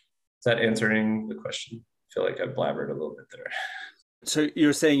 Is that answering the question? I feel like I blabbered a little bit there. So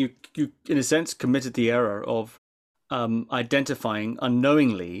you're saying you in a sense committed the error of identifying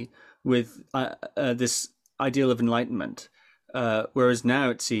unknowingly with this ideal of enlightenment, whereas now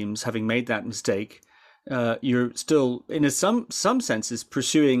it seems, having made that mistake, you're still, in some senses,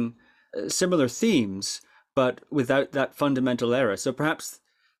 pursuing similar themes, but without that fundamental error. So perhaps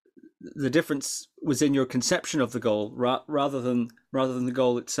the difference was in your conception of the goal rather than the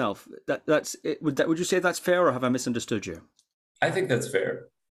goal itself. That's it. Would you say that's fair, or have I misunderstood you? I think that's fair.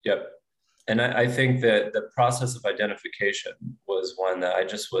 Yep. And I think that the process of identification was one that I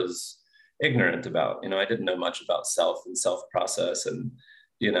just was ignorant about. I didn't know much about self and self process. And,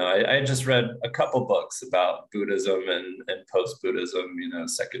 I just read a couple books about Buddhism and post-Buddhism,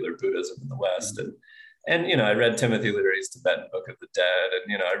 secular Buddhism in the West. And I read Timothy Leary's Tibetan Book of the Dead.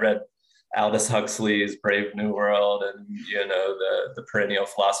 And, I read Aldous Huxley's Brave New World and, the perennial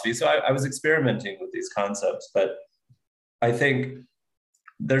philosophy. So I was experimenting with these concepts, but I think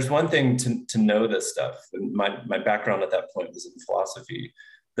there's one thing to know this stuff. And my background at that point was in philosophy.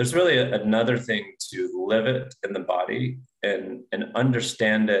 There's really another thing to live it in the body and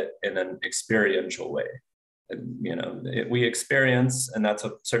understand it in an experiential way. And, we experience, and that's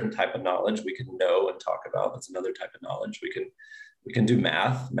a certain type of knowledge we can know and talk about. That's another type of knowledge. We can do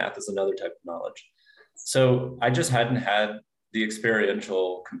math. Math is another type of knowledge. So I just hadn't had the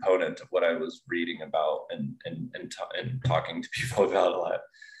experiential component of what I was reading about and talking to people about a lot.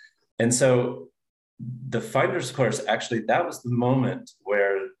 And so the Finder's Course, actually, that was the moment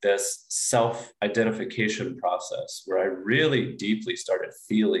where this self-identification process, where I really deeply started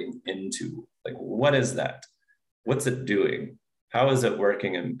feeling into, like, what is that? What's it doing? How is it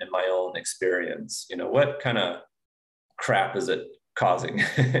working in my own experience? What kind of crap is it causing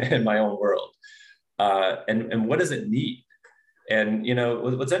in my own world? And what does it need? And,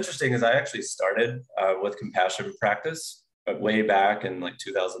 what's interesting is I actually started with compassion practice way back in like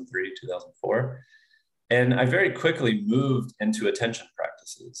 2003, 2004. And I very quickly moved into attention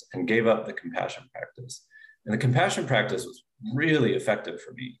practices and gave up the compassion practice. And the compassion practice was really effective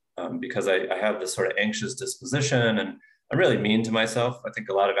for me because I have this sort of anxious disposition and I'm really mean to myself. I think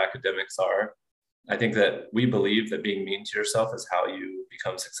a lot of academics are. I think that we believe that being mean to yourself is how you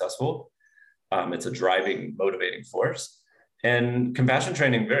become successful. It's a driving, motivating force. And compassion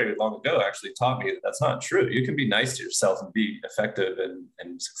training very long ago actually taught me that that's not true. You can be nice to yourself and be effective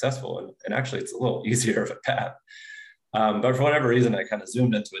and successful. And actually, it's a little easier of a path. But for whatever reason, I kind of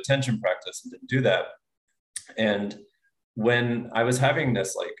zoomed into attention practice and didn't do that. And when I was having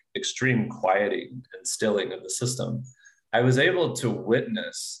this like extreme quieting and stilling of the system, I was able to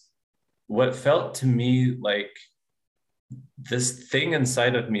witness what felt to me like this thing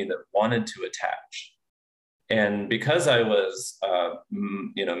inside of me that wanted to attach. And because I was,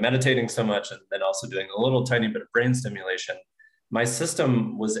 meditating so much and then also doing a little tiny bit of brain stimulation, my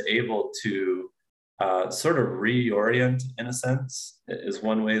system was able to sort of reorient, in a sense, is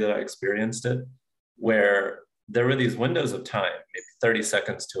one way that I experienced it, where there were these windows of time, maybe 30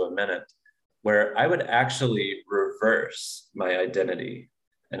 seconds to a minute, where I would actually reverse my identity.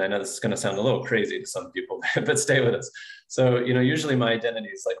 And I know this is going to sound a little crazy to some people, but stay with us. So, usually my identity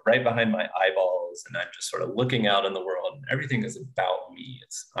is like right behind my eyeballs, and I'm just sort of looking out in the world, and everything is about me.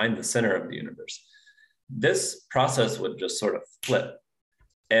 I'm the center of the universe. This process would just sort of flip,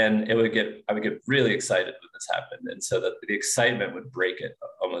 and I would get really excited when this happened. And so that the excitement would break it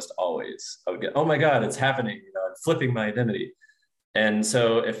almost always. I would get, oh my God, it's happening. I'm flipping my identity. And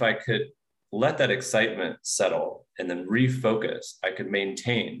so if I could let that excitement settle and then refocus, I could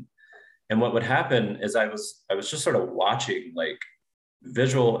maintain. And what would happen is I was just sort of watching like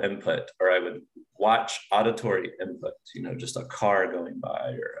visual input, or I would watch auditory input, just a car going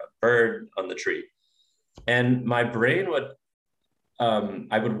by or a bird on the tree. And my brain would,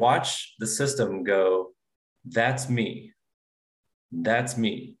 I would watch the system go, that's me, that's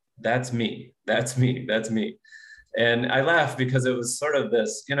me, that's me, that's me, that's me. And I laugh because it was sort of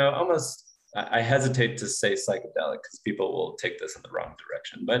this, almost, I hesitate to say psychedelic because people will take this in the wrong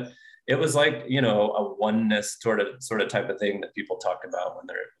direction, but it was like, a oneness sort of type of thing that people talk about when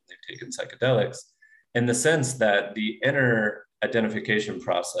they've taken psychedelics, in the sense that the inner identification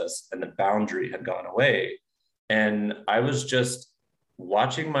process and the boundary had gone away. And I was just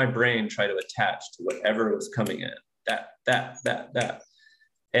watching my brain try to attach to whatever was coming in, that.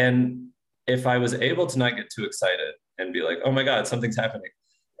 And if I was able to not get too excited and be like, oh my God, something's happening,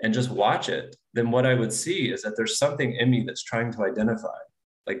 and just watch it, then what I would see is that there's something in me that's trying to identify.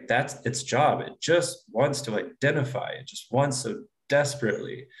 Like that's its job. It just wants to identify. It just wants so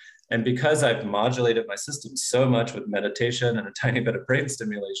desperately. And because I've modulated my system so much with meditation and a tiny bit of brain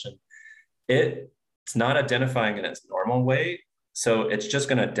stimulation, it's not identifying in its normal way. So it's just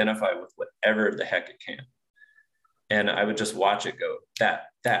going to identify with whatever the heck it can. And I would just watch it go,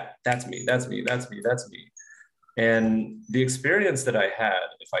 that's me, that's me, that's me, that's me. And the experience that I had,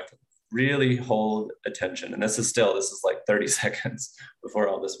 if I could really hold attention, and this is like 30 seconds before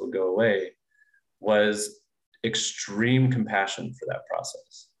all this will go away, was extreme compassion for that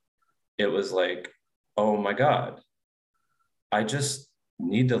process. It was like, oh my God, I just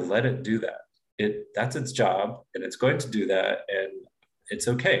need to let it do that. That's its job, and it's going to do that, and it's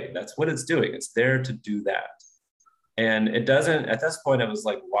okay. That's what it's doing. It's there to do that. And it doesn't, at this point, I was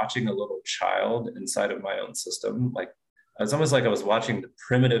like watching a little child inside of my own system. Like, it was almost like I was watching the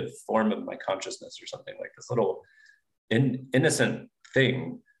primitive form of my consciousness or something, like this little innocent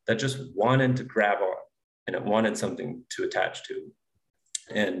thing that just wanted to grab on, and it wanted something to attach to.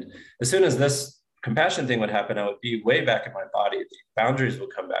 And as soon as this compassion thing would happen, I would be way back in my body, the boundaries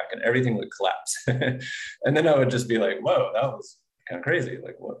would come back and everything would collapse. And then I would just be like, whoa, that was kind of crazy.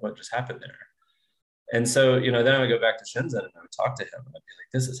 Like what just happened there? And so, then I would go back to Shinzen and I would talk to him and I'd be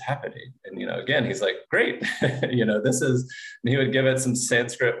like, this is happening. And, again, he's like, great. This is, and he would give it some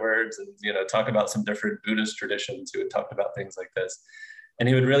Sanskrit words and, talk about some different Buddhist traditions. He would talk about things like this. And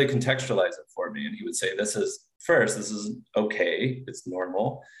he would really contextualize it for me. And he would say, this is okay. It's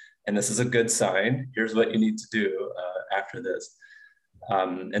normal. And this is a good sign. Here's what you need to do after this.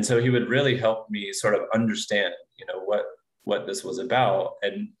 And so he would really help me sort of understand, what this was about,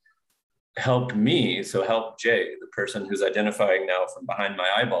 and help Jay, the person who's identifying now from behind my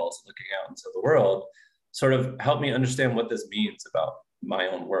eyeballs, looking out into the world, sort of help me understand what this means about my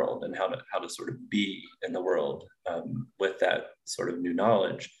own world and how to sort of be in the world with that sort of new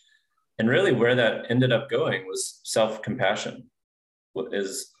knowledge. And really where that ended up going was self-compassion,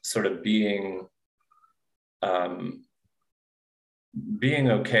 is sort of being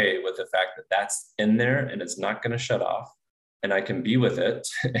okay with the fact that that's in there and it's not going to shut off. And I can be with it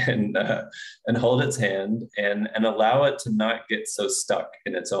and hold its hand and allow it to not get so stuck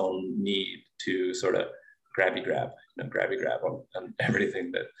in its own need to sort of grabby grab on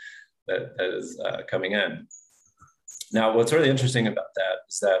everything that is coming in. Now, what's really interesting about that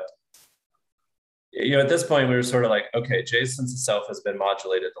is that, at this point we were sort of like, okay, Jay's sense of self has been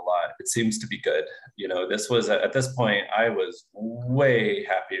modulated a lot. It seems to be good. This was, at this point, I was way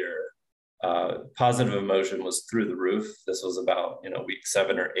happier. Positive emotion was through the roof. This was about, week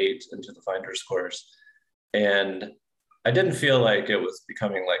 7 or 8 into the Finders course. And I didn't feel like it was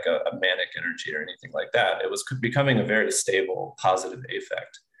becoming like a manic energy or anything like that. It was becoming a very stable, positive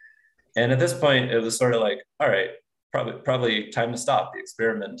affect. And at this point, it was sort of like, all right, probably time to stop. The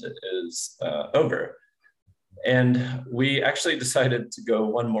experiment is over. And we actually decided to go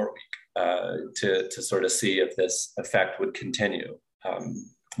one more week to sort of see if this effect would continue.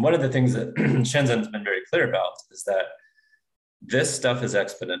 One of the things that Shinzen's been very clear about is that this stuff is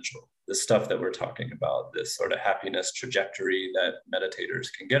exponential. This stuff that we're talking about, this sort of happiness trajectory that meditators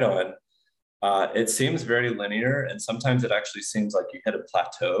can get on, It seems very linear, and sometimes it actually seems like you hit a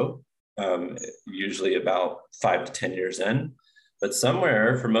plateau, usually about 5 to 10 years in. But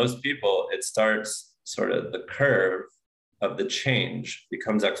somewhere for most people, it starts sort of the curve of the change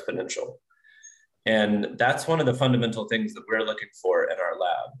becomes exponential. And that's one of the fundamental things that we're looking for in our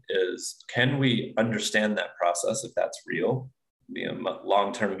lab is, can we understand that process if that's real?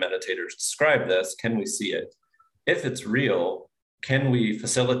 Long-term meditators describe this. Can we see it? If it's real, can we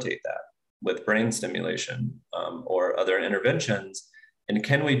facilitate that with brain stimulation or other interventions? And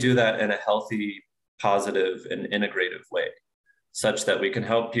can we do that in a healthy, positive, and integrative way, such that we can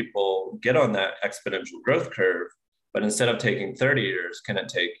help people get on that exponential growth curve? But instead of taking 30 years, can it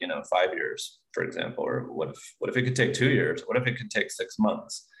take 5 years, for example? Or what if it could take 2 years? What if it could take 6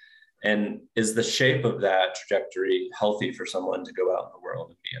 months? And is the shape of that trajectory healthy for someone to go out in the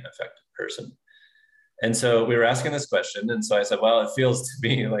world and be an effective person? And so we were asking this question. And so I said, well, it feels to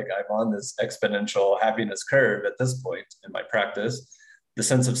me like I'm on this exponential happiness curve at this point in my practice. The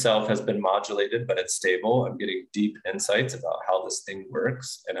sense of self has been modulated, but it's stable. I'm getting deep insights about how this thing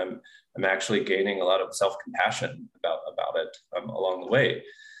works. And I'm actually gaining a lot of self-compassion about it along the way.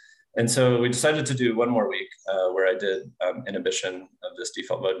 And so we decided to do one more week where I did inhibition of this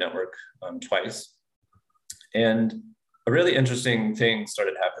default mode network twice. And a really interesting thing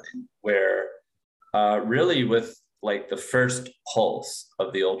started happening where really with like the first pulse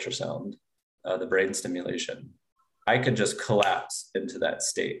of the ultrasound, the brain stimulation, I could just collapse into that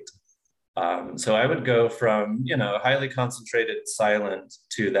state. So I would go from, highly concentrated, silent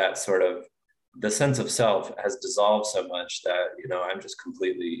to that sort of, the sense of self has dissolved so much that, I'm just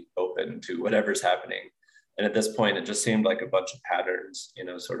completely open to whatever's happening. And at this point, it just seemed like a bunch of patterns,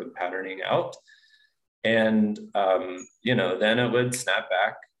 sort of patterning out. And, then it would snap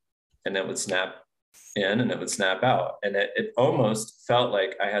back and it would snap in and it would snap out. And it almost felt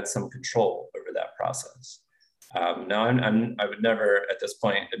like I had some control over that process. Now, I would never at this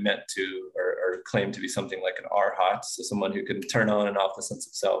point admit to or claim to be something like an arhat, so someone who can turn on and off the sense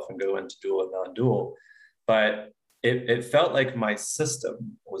of self and go into dual and non-dual. But it felt like my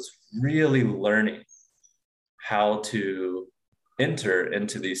system was really learning how to enter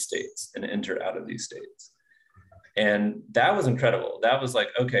into these states and enter out of these states. And that was incredible. That was like,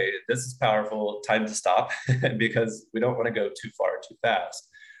 okay, this is powerful, time to stop because we don't want to go too far too fast.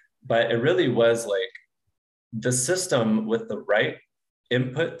 But it really was like, the system with the right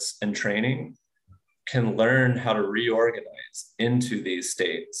inputs and training can learn how to reorganize into these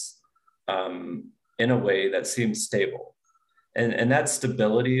states in a way that seems stable. And that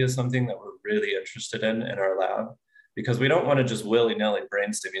stability is something that we're really interested in our lab, because we don't want to just willy-nilly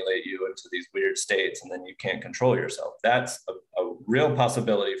brain stimulate you into these weird states and then you can't control yourself. That's a real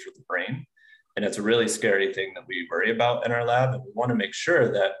possibility for the brain. And it's a really scary thing that we worry about in our lab. And we want to make sure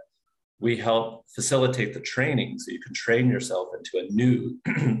that we help facilitate the training so you can train yourself into a new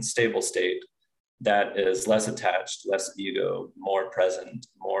stable state that is less attached, less ego, more present,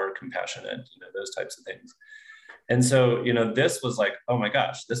 more compassionate, those types of things. And so, this was like, oh my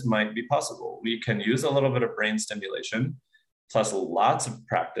gosh, this might be possible. We can use a little bit of brain stimulation, plus lots of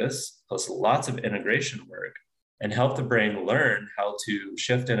practice, plus lots of integration work, and help the brain learn how to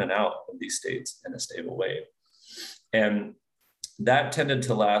shift in and out of these states in a stable way. And that tended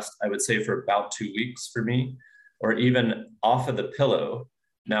to last, I would say, for about 2 weeks for me, or even off of the pillow.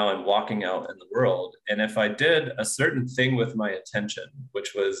 Now I'm walking out in the world. And if I did a certain thing with my attention,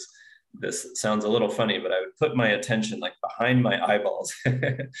 which was, this sounds a little funny, but I would put my attention like behind my eyeballs,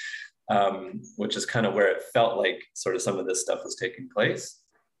 which is kind of where it felt like sort of some of this stuff was taking place.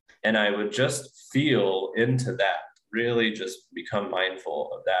 And I would just feel into that, really just become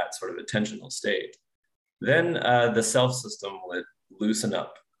mindful of that sort of attentional state. Then the self system would loosen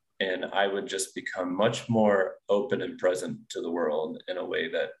up and I would just become much more open and present to the world in a way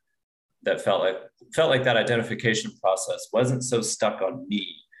that felt like that identification process wasn't so stuck on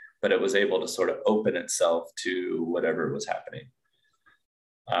me, but it was able to sort of open itself to whatever was happening.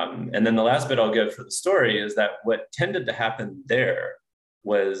 And then the last bit I'll give for the story is that what tended to happen there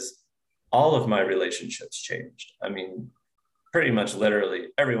was all of my relationships changed. I mean, pretty much literally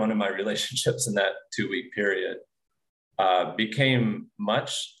every one of my relationships in that 2-week period became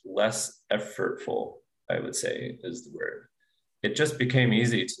much less effortful, I would say is the word. It just became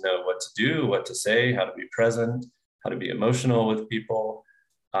easy to know what to do, what to say, how to be present, how to be emotional with people.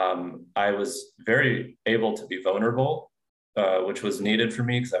 I was very able to be vulnerable, which was needed for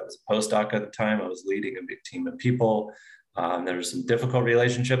me because I was a postdoc at the time. I was leading a big team of people. There were some difficult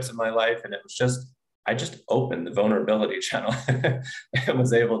relationships in my life, and it was just, I just opened the vulnerability channel and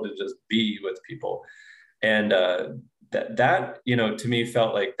was able to just be with people. And that to me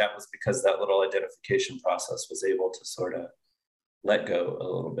felt like that was because that little identification process was able to sort of let go a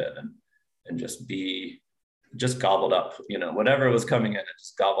little bit and just gobbled up, whatever was coming in, it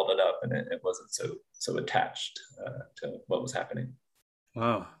just gobbled it up, and it wasn't so attached to what was happening.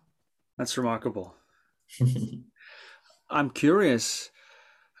 Wow, that's remarkable. I'm curious.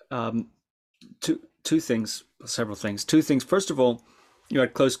 Two things, several things. Two things. First of all, you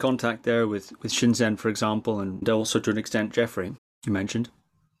had close contact there with Shinzen, for example, and also to an extent Jeffrey, you mentioned.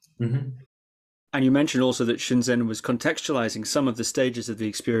 Mm-hmm. And you mentioned also that Shinzen was contextualizing some of the stages of the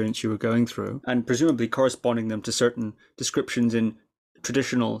experience you were going through and presumably corresponding them to certain descriptions in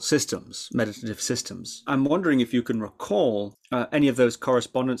traditional systems, meditative systems. I'm wondering if you can recall any of those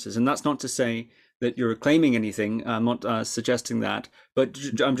correspondences. And that's not to say that you're claiming anything. I'm not suggesting that. But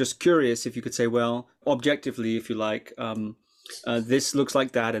I'm just curious if you could say, well, objectively, if you like, this looks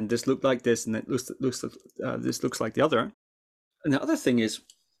like that, and this looked like this, and this looks like the other. And the other thing is,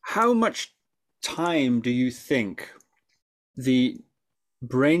 how much time do you think the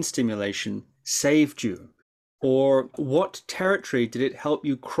brain stimulation saved you, or what territory did it help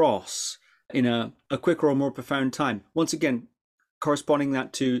you cross in a quicker or more profound time? Once again, corresponding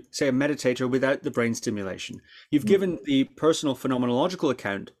that to, say, a meditator without the brain stimulation. You've given the personal phenomenological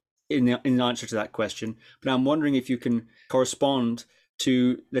account in answer to that question, but I'm wondering if you can correspond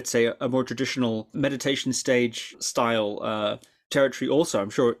to, let's say, a more traditional meditation stage style territory also. I'm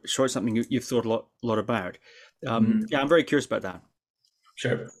sure it's something you've thought a lot about. Yeah, I'm very curious about that.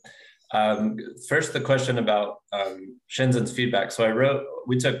 Sure. First, the question about Shinzen's feedback. So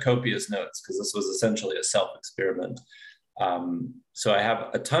we took copious notes because this was essentially a self-experiment. So I have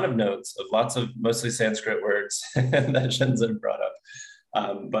a ton of notes of lots of mostly Sanskrit words that Shinzen brought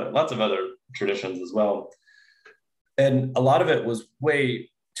up, but lots of other traditions as well. And a lot of it was way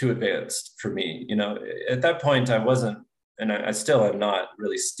too advanced for me. At that point, I wasn't, and I still am not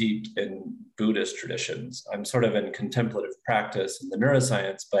really steeped in Buddhist traditions. I'm sort of in contemplative practice in the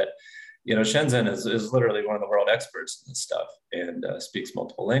neuroscience, but Shinzen is literally one of the world experts in this stuff and speaks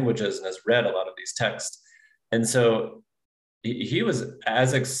multiple languages and has read a lot of these texts. And so he was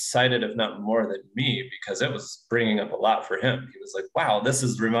as excited, if not more, than me, because it was bringing up a lot for him. He was like, wow, this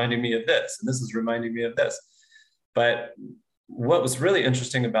is reminding me of this, and this is reminding me of this. But what was really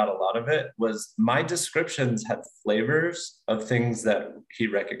interesting about a lot of it was my descriptions had flavors of things that he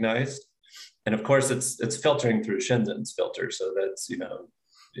recognized. And of course, it's filtering through Shinzen's filter. So that's, you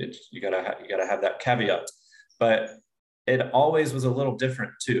gotta have that caveat. But it always was a little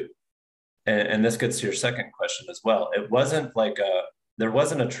different too. And this gets to your second question as well. It wasn't like there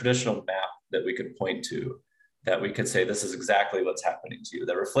wasn't a traditional map that we could point to that we could say, this is exactly what's happening to you.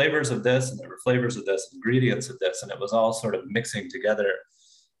 There were flavors of this, and there were flavors of this, ingredients of this, and it was all sort of mixing together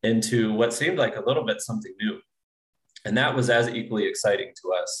into what seemed like a little bit something new. And that was as equally exciting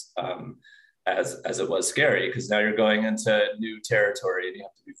to us as it was scary, because now you're going into new territory and you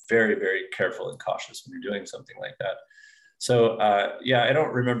have to be very, very careful and cautious when you're doing something like that. So yeah, I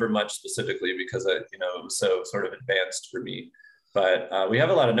don't remember much specifically because it was so sort of advanced for me. But we have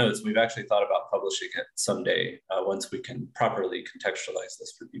a lot of notes. We've actually thought about publishing it someday once we can properly contextualize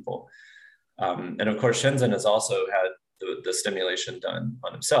this for people. And of course, Shinzen has also had the stimulation done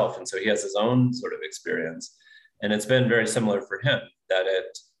on himself. And so he has his own sort of experience. And it's been very similar for him that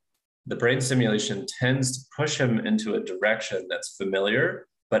the brain stimulation tends to push him into a direction that's familiar,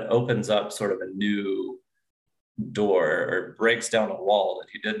 but opens up sort of a new door or breaks down a wall that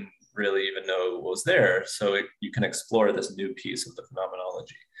he didn't really even know was there. So you can explore this new piece of the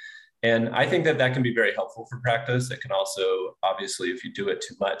phenomenology. And I think that can be very helpful for practice. It can also, obviously, if you do it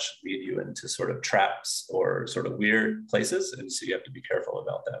too much, lead you into sort of traps or sort of weird places. And so you have to be careful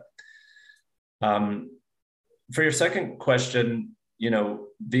about that. For your second question,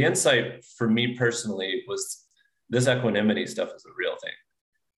 the insight for me personally was this equanimity stuff is a real thing.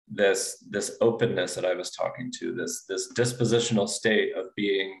 This openness that I was talking to, this dispositional state of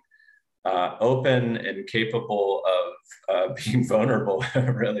being open and capable of being vulnerable,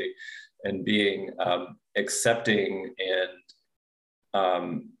 really, and being accepting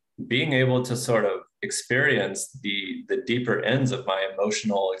and being able to sort of experience the deeper ends of my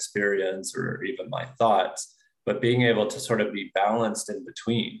emotional experience or even my thoughts, but being able to sort of be balanced in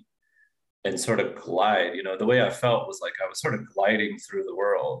between and sort of glide. The way I felt was like I was sort of gliding through the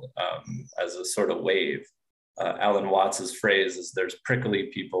world as a sort of wave. Alan Watts's phrase is there's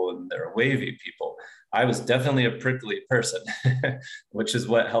prickly people and there are wavy people. I was definitely a prickly person, which is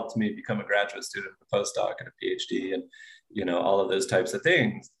what helped me become a graduate student, a postdoc, and a PhD, and all of those types of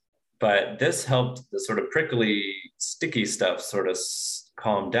things. But this helped the sort of prickly, sticky stuff sort of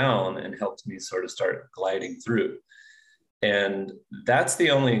calm down and helped me sort of start gliding through. And that's the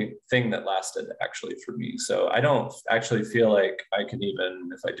only thing that lasted actually for me. So I don't actually feel like I can even,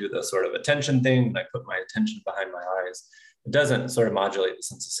 if I do the sort of attention thing and I put my attention behind my eyes, it doesn't sort of modulate the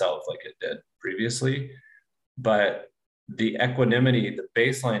sense of self like it did previously. But the equanimity, the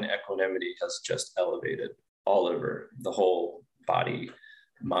baseline equanimity has just elevated all over the whole body,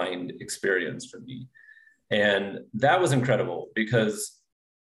 mind experience for me. And that was incredible because,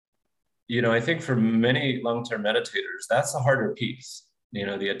 you know, I think for many long-term meditators, that's the harder piece. You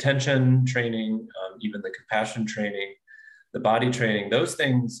know, the attention training, even the compassion training, the body training, those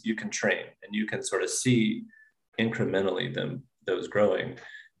things you can train and you can sort of see incrementally those growing.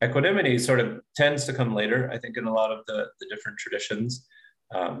 Equanimity sort of tends to come later, I think, in a lot of the different traditions.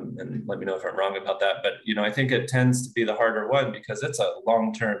 And let me know if I'm wrong about that. But, you know, I think it tends to be the harder one because it's a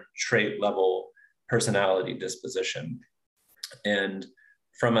long-term trait level personality disposition. And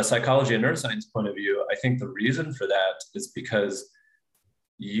from a psychology and neuroscience point of view, I think the reason for that is because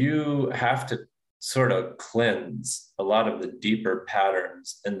you have to sort of cleanse a lot of the deeper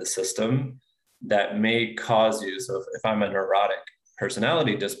patterns in the system that may cause you. So if I'm a neurotic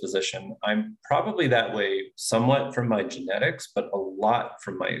personality disposition, I'm probably that way somewhat from my genetics, but a lot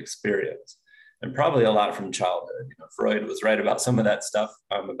from my experience and probably a lot from childhood. You know, Freud was right about some of that stuff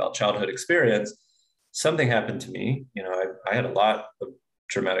about childhood experience. Something happened to me. You know, I had a lot of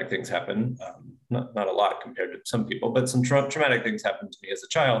traumatic things happen. Not a lot compared to some people, but some traumatic things happened to me as a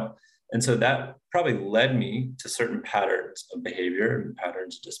child. And so that probably led me to certain patterns of behavior and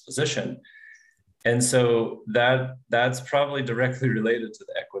patterns of disposition. And so that's probably directly related to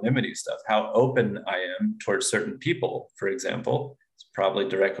the equanimity stuff. How open I am towards certain people, for example, is probably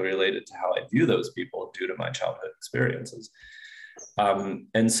directly related to how I view those people due to my childhood experiences.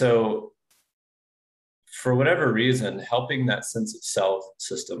 And so for whatever reason, helping that sense of self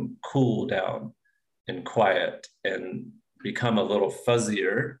system cool down and quiet and become a little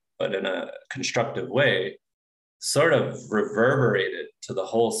fuzzier, but in a constructive way, sort of reverberated to the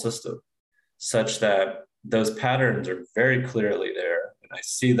whole system, such that those patterns are very clearly there. And I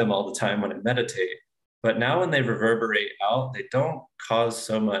see them all the time when I meditate. But now when they reverberate out, they don't cause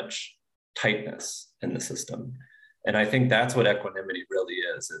so much tightness in the system. And I think that's what equanimity really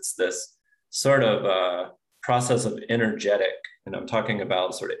is. It's this sort of process of energetic, and I'm talking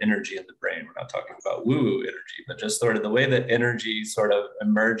about sort of energy in the brain. We're not talking about woo-woo energy, but just sort of the way that energy sort of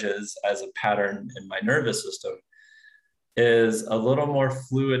emerges as a pattern in my nervous system is a little more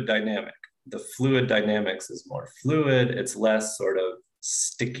fluid dynamic. The fluid dynamics is more fluid. It's less sort of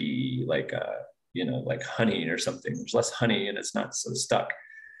sticky, like like honey or something. There's less honey and it's not so stuck.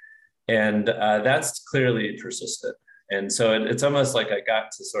 And that's clearly persistent. And so it's almost like I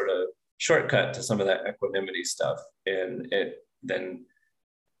got to sort of shortcut to some of that equanimity stuff, and it then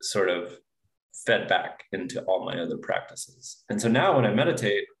sort of fed back into all my other practices. And so now when I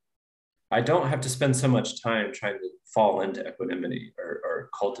meditate, I don't have to spend so much time trying to fall into equanimity or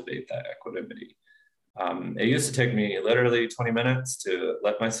cultivate that equanimity. It used to take me literally 20 minutes to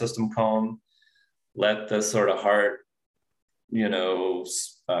let my system calm, let the sort of heart,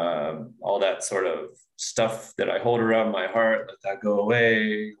 all that sort of stuff that I hold around my heart, let that go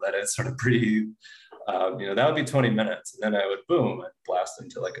away, let it sort of breathe. That would be 20 minutes. And then I would, boom, I'd blast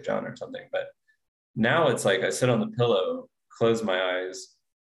into like a John or something. But now it's like I sit on the pillow, close my eyes,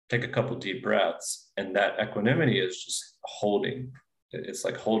 take a couple deep breaths, and that equanimity is just holding. It's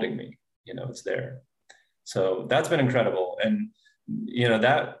like holding me, it's there. So that's been incredible. And,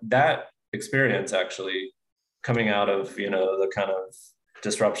 that experience actually coming out of, the kind of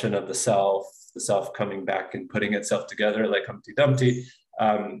disruption of the self coming back and putting itself together like Humpty Dumpty.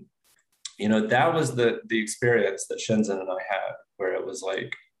 That was the experience that Shinzen and I had, where it was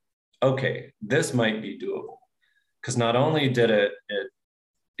like, okay, this might be doable. Because not only did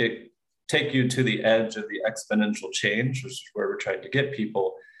it take you to the edge of the exponential change, which is where we're trying to get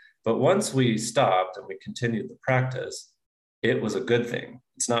people, but once we stopped and we continued the practice, it was a good thing.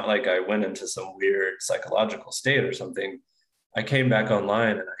 It's not like I went into some weird psychological state or something. I came back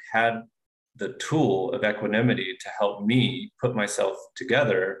online and I had the tool of equanimity to help me put myself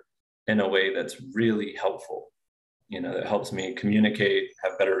together in a way that's really helpful. That helps me communicate,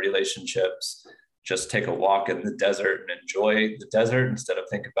 have better relationships, just take a walk in the desert and enjoy the desert instead of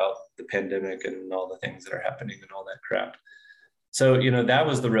think about the pandemic and all the things that are happening and all that crap. So, that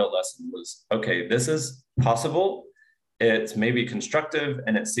was the real lesson was, okay, this is possible. It's maybe constructive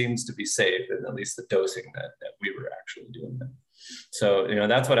and it seems to be safe, and at least the dosing that we were actually doing that. So,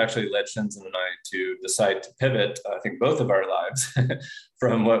 that's what actually led Shinzen and I to decide to pivot, I think both of our lives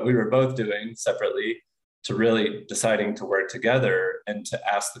from what we were both doing separately to really deciding to work together and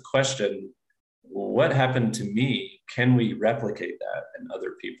to ask the question, what happened to me? Can we replicate that in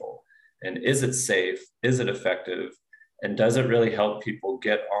other people? And is it safe? Is it effective? And does it really help people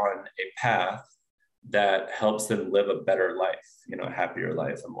get on a path that helps them live a better life, a happier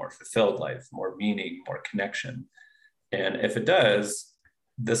life, a more fulfilled life, more meaning, more connection? And if it does,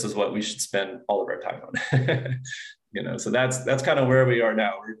 this is what we should spend all of our time on. So that's kind of where we are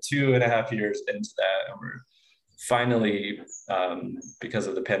now. We're 2.5 years into that, and we're finally, because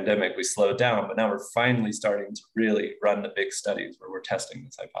of the pandemic, we slowed down, but now we're finally starting to really run the big studies where we're testing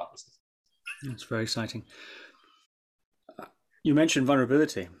this hypothesis. That's very exciting. You mentioned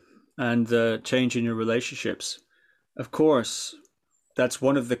vulnerability and the change in your relationships. Of course, that's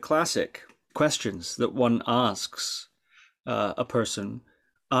one of the classic questions that one asks a person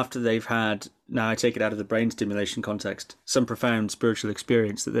after they've had, now I take it out of the brain stimulation context, some profound spiritual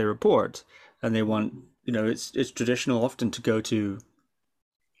experience that they report, and they want, it's traditional often to go to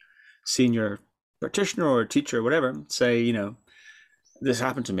senior practitioner or teacher or whatever, say, this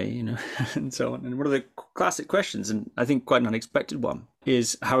happened to me, and so on. And one of the classic questions, and I think quite an unexpected one,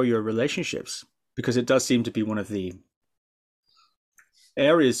 is how are your relationships? Because it does seem to be one of the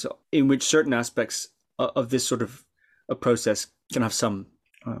areas in which certain aspects of this sort of a process can have some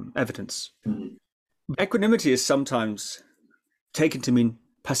evidence. Mm-hmm. Equanimity is sometimes taken to mean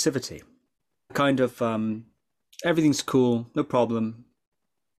passivity, kind of everything's cool, no problem,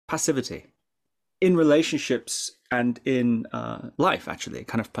 passivity. In relationships and in life, actually,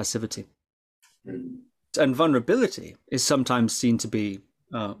 kind of passivity. Mm. And vulnerability is sometimes seen to be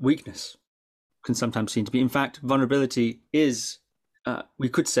weakness, can sometimes seem to be. In fact, vulnerability is, we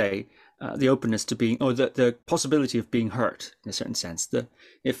could say, the openness to being, or the possibility of being hurt in a certain sense.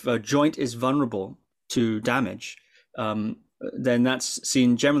 If a joint is vulnerable to damage, then that's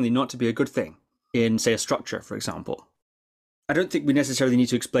seen generally not to be a good thing in, say, a structure, for example. I don't think we necessarily need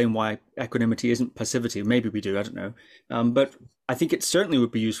to explain why equanimity isn't passivity. Maybe we do, I don't know. But I think it certainly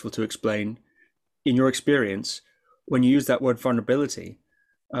would be useful to explain, in your experience, when you use that word vulnerability,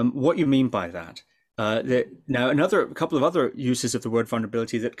 what you mean by that. Now, a couple of other uses of the word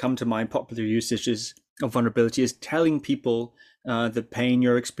vulnerability that come to mind, popular usages of vulnerability, is telling people the pain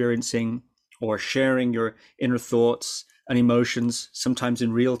you're experiencing, or sharing your inner thoughts and emotions, sometimes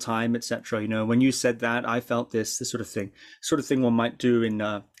in real time, etc. When you said that, I felt this sort of thing one might do in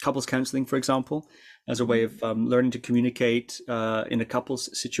couples counseling, for example, as a way of learning to communicate in a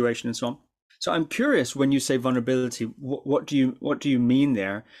couples situation and so on. So I'm curious, when you say vulnerability, what do you mean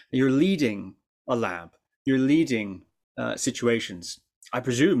there? You're leading a lab, you're leading situations. I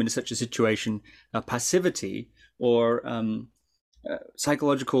presume in such a situation, passivity or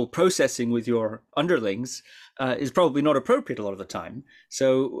psychological processing with your underlings is probably not appropriate a lot of the time.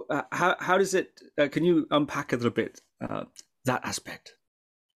 So how does it, can you unpack a little bit that aspect?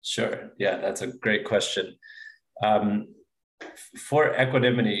 Sure. Yeah, that's a great question. For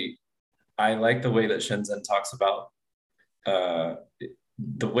equanimity, I like the way that Shinzen talks about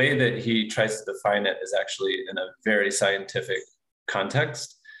the way that he tries to define it is actually in a very scientific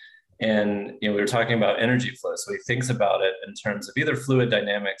context. And we were talking about energy flow. So he thinks about it in terms of either fluid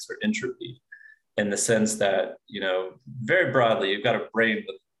dynamics or entropy, in the sense that, very broadly, you've got a brain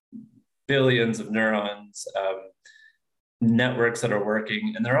with billions of neurons, networks that are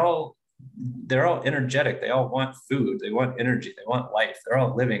working, and they're all energetic. They all want food. They want energy. They want life. They're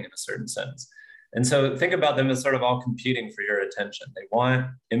all living in a certain sense. And so think about them as sort of all competing for your attention. They want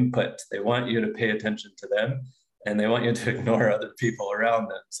input. They want you to pay attention to them. And they want you to ignore other people around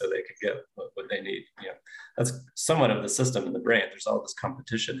them so they can get what they need. That's somewhat of the system in the brain. There's all this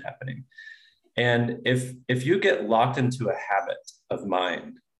competition happening. And if you get locked into a habit of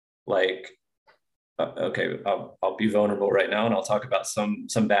mind, like, okay, I'll be vulnerable right now, and I'll talk about some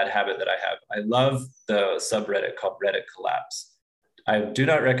bad habit that I have. I love the subreddit called Reddit Collapse. I do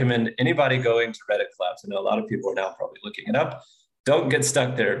not recommend anybody going to Reddit Collapse. I know a lot of people are now probably looking it up. Don't get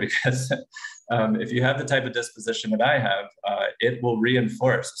stuck there, because if you have the type of disposition that I have, it will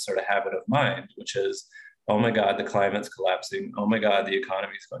reinforce a sort of habit of mind, which is, oh my God, the climate's collapsing. Oh my God, the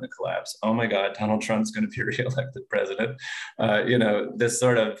economy is going to collapse. Oh my God, Donald Trump's going to be reelected president. This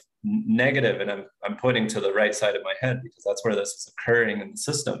sort of negative, and I'm pointing to the right side of my head because that's where this is occurring in the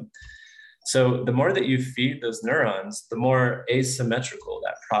system. So the more that you feed those neurons, the more asymmetrical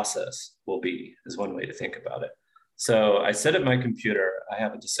that process will be, is one way to think about it. So I sit at my computer, I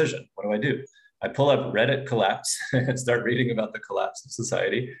have a decision. What do? I pull up Reddit Collapse and start reading about the collapse of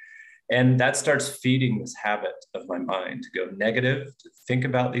society. And that starts feeding this habit of my mind to go negative, to think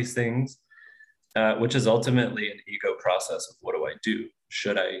about these things. which is ultimately an ego process of what do I do?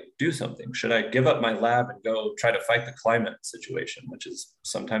 Should I do something? Should I give up my lab and go try to fight the climate situation, which is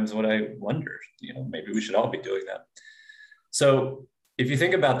sometimes what I wonder. Maybe we should all be doing that. So if you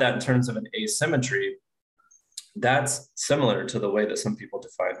think about that in terms of an asymmetry, that's similar to the way that some people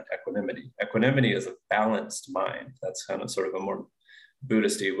define equanimity. Equanimity is a balanced mind. That's kind of sort of a more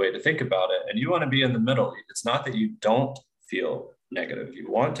Buddhist-y way to think about it. And you want to be in the middle. It's not that you don't feel negative. You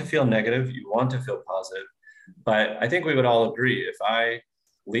want to feel negative. You want to feel positive. But I think we would all agree,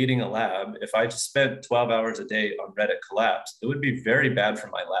 leading a lab, if I just spent 12 hours a day on Reddit collapse, it would be very bad for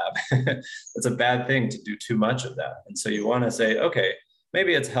my lab. It's a bad thing to do too much of that. And so you want to say, okay,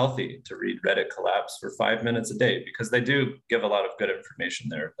 maybe it's healthy to read Reddit collapse for 5 minutes a day, because they do give a lot of good information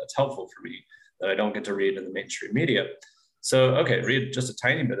there that's helpful for me that I don't get to read in the mainstream media. So, okay, read just a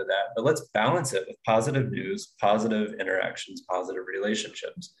tiny bit of that, but let's balance it with positive news, positive interactions, positive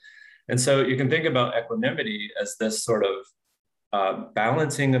relationships. And so you can think about equanimity as this sort of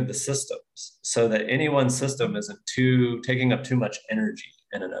balancing of the systems so that any one system isn't taking up too much energy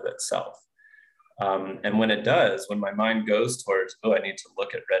in and of itself. And when it does, when my mind goes towards, oh, I need to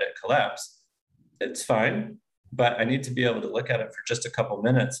look at Reddit collapse, it's fine, but I need to be able to look at it for just a couple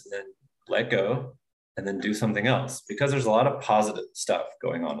minutes and then let go and then do something else, because there's a lot of positive stuff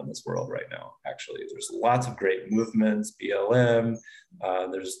going on in this world right now. Actually, there's lots of great movements, BLM,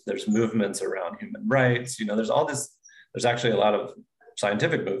 there's movements around human rights, there's actually a lot of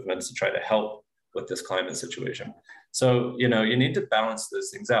scientific movements to try to help with this climate situation. So, you need to balance those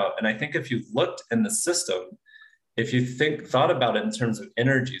things out. And I think if you looked in the system, if you thought about it in terms of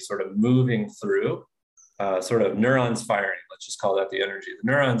energy sort of moving through, sort of neurons firing, let's just call that the energy,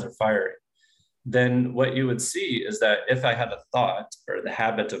 the neurons are firing, then what you would see is that if I had a thought or the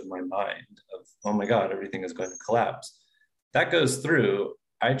habit of my mind of, oh my God, everything is going to collapse, that goes through,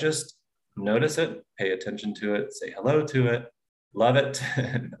 I just notice it, pay attention to it, say hello to it, love it,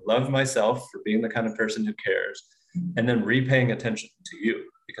 love myself for being the kind of person who cares, and then repaying attention to you.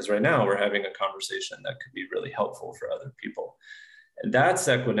 Because right now we're having a conversation that could be really helpful for other people. And that's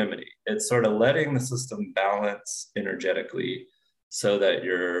equanimity. It's sort of letting the system balance energetically so that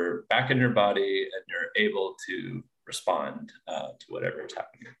you're back in your body and you're able to respond to whatever is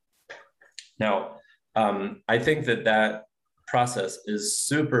happening. Now, I think that process is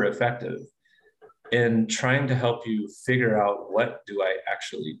super effective in trying to help you figure out, what do I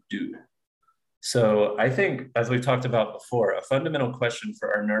actually do? So I think, as we've talked about before, a fundamental question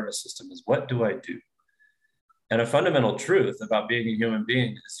for our nervous system is, what do I do? And a fundamental truth about being a human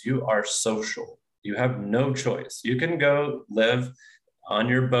being is you are social. You have no choice. You can go live on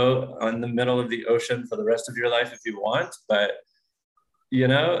your boat on the middle of the ocean for the rest of your life if you want, but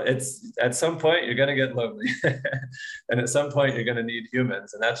it's at some point you're going to get lonely. And at some point you're going to need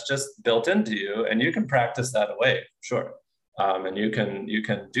humans, and that's just built into you, and you can practice that away, sure. And you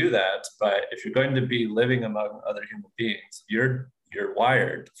can do that, but if you're going to be living among other human beings, you're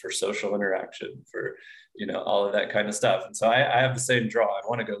wired for social interaction, for all of that kind of stuff. And so I have the same draw. I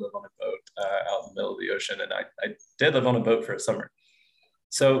want to go live on a boat out in the middle of the ocean, and I did live on a boat for a summer.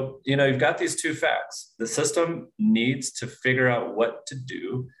 So you've got these two facts. The system needs to figure out what to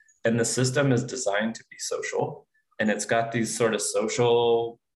do, and the system is designed to be social, and it's got these sort of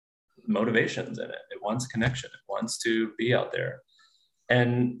social motivations in it. It wants connection. It wants to be out there.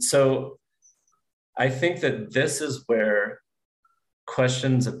 And so I think that this is where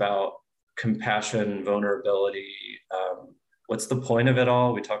questions about compassion, vulnerability, what's the point of it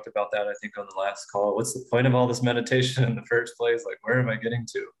all? We talked about that, I think, on the last call. What's the point of all this meditation in the first place? Like, where am I getting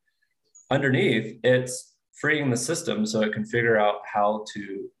to? Underneath, it's freeing the system so it can figure out how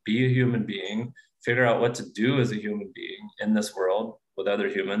to be a human being, figure out what to do as a human being in this world with other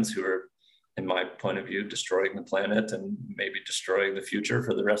humans who are, in my point of view, destroying the planet and maybe destroying the future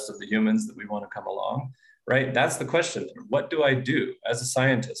for the rest of the humans that we want to come along, right? That's the question. What do I do as a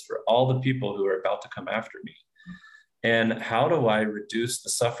scientist for all the people who are about to come after me? And how do I reduce the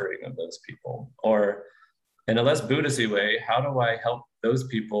suffering of those people? Or in a less Buddhist-y way, how do I help those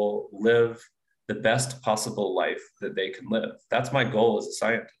people live the best possible life that they can live? That's my goal as a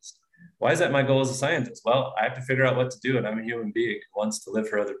scientist. Why is that my goal as a scientist? Well, I have to figure out what to do, and I'm a human being who wants to live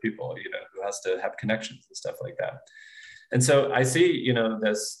for other people, who has to have connections and stuff like that. And so I see,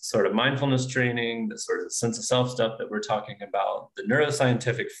 this sort of mindfulness training, this sort of sense of self stuff that we're talking about, the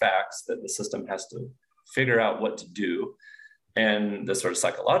neuroscientific facts that the system has to figure out what to do, and the sort of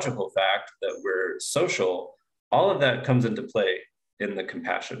psychological fact that we're social, all of that comes into play in the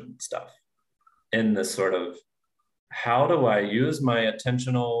compassion stuff, in this sort of, how do I use my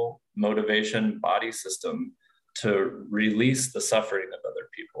attentional motivation body system to release the suffering of other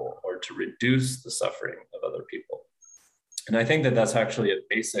people or to reduce the suffering of other people. And I think that that's actually a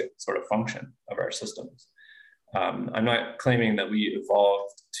basic sort of function of our systems. I'm not claiming that we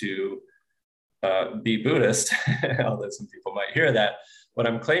evolved to be Buddhist, although some people might hear that. What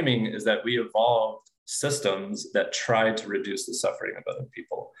I'm claiming is that we evolved systems that try to reduce the suffering of other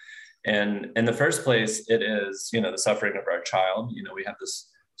people. And in the first place, it is, the suffering of our child. We have this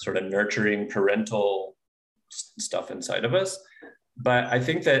sort of nurturing parental stuff inside of us. But I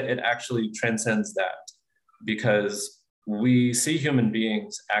think that it actually transcends that, because we see human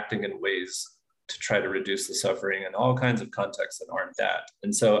beings acting in ways to try to reduce the suffering in all kinds of contexts that aren't that.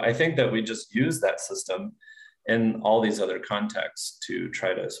 And so I think that we just use that system in all these other contexts to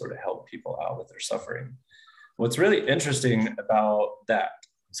try to sort of help people out with their suffering. What's really interesting about that,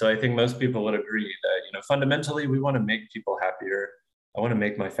 so I think most people would agree that, fundamentally we want to make people happier. I want to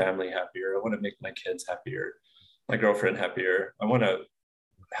make my family happier. I want to make my kids happier, my girlfriend happier. I want to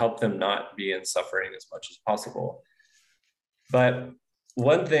help them not be in suffering as much as possible. But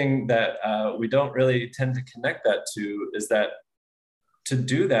one thing that we don't really tend to connect that to is that to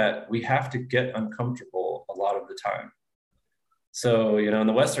do that, we have to get uncomfortable a lot of the time. So, in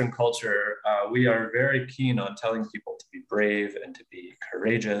the Western culture, we are very keen on telling people to be brave and to be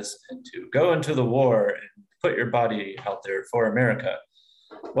courageous and to go into the war and put your body out there for America.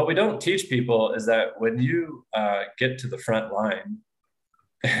 What we don't teach people is that when you get to the front line,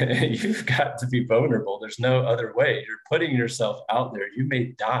 you've got to be vulnerable. There's no other way. You're putting yourself out there. You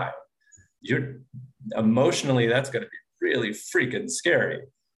may die. You're emotionally, that's going to be really freaking scary.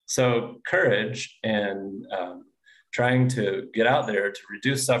 So courage and trying to get out there to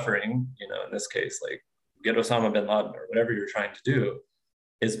reduce suffering, in this case, like get Osama bin Laden or whatever you're trying to do,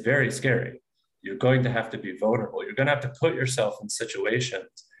 is very scary. You're going to have to be vulnerable. You're going to have to put yourself in situations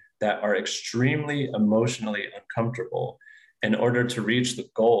that are extremely emotionally uncomfortable in order to reach the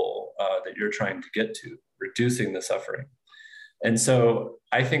goal that you're trying to get to, reducing the suffering. And so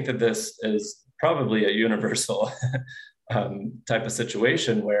I think that this is probably a universal type of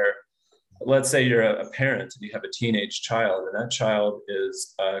situation where, let's say you're a parent and you have a teenage child, and that child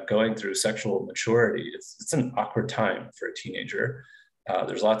is going through sexual maturity. It's an awkward time for a teenager.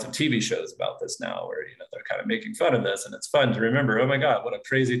 There's lots of TV shows about this now where, they're kind of making fun of this, and it's fun to remember, oh my God, what a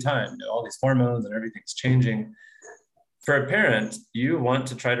crazy time. All these hormones and everything's changing. For a parent, you want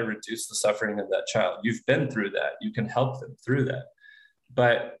to try to reduce the suffering of that child. You've been through that. You can help them through that.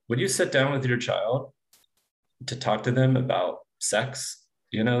 But when you sit down with your child to talk to them about sex,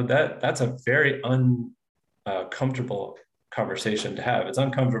 that's a very uncomfortable conversation to have. It's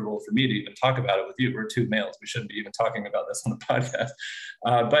uncomfortable for me to even talk about it with you. We're two males. We shouldn't be even talking about this on the podcast.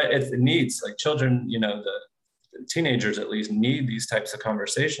 But it needs, like children, the teenagers at least need these types of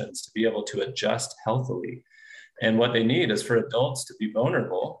conversations to be able to adjust healthily. And what they need is for adults to be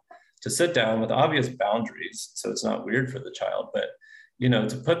vulnerable, to sit down with obvious boundaries, so it's not weird for the child, but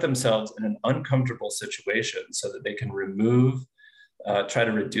to put themselves in an uncomfortable situation so that they can try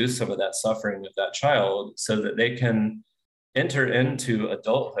to reduce some of that suffering of that child, so that they can enter into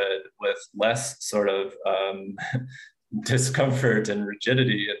adulthood with less sort of discomfort and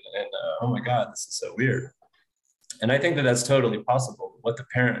rigidity and oh my God, this is so weird. And I think that that's totally possible. What the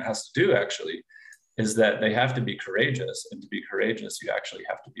parent has to do actually is that they have to be courageous, and to be courageous, you actually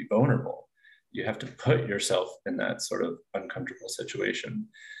have to be vulnerable. You have to put yourself in that sort of uncomfortable situation.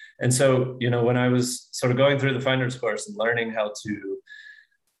 And so, when I was sort of going through the Finder's Course and learning how to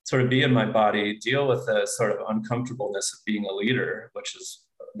sort of be in my body, deal with the sort of uncomfortableness of being a leader,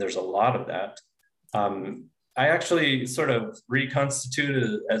 there's a lot of that. I actually sort of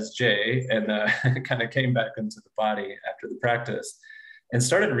reconstituted as Jay and kind of came back into the body after the practice and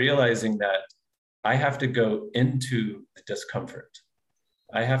started realizing that I have to go into the discomfort.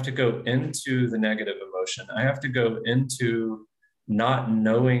 I have to go into the negative emotion. I have to go into not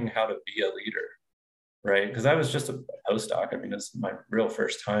knowing how to be a leader, right? Because I was just a postdoc. I mean, it's my real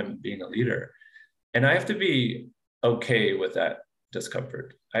first time being a leader. And I have to be okay with that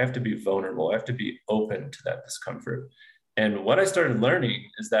discomfort. I have to be vulnerable. I have to be open to that discomfort. And what I started learning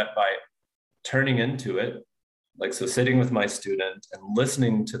is that by turning into it, like so sitting with my student and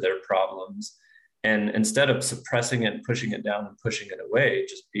listening to their problems, and instead of suppressing it, pushing it down and pushing it away,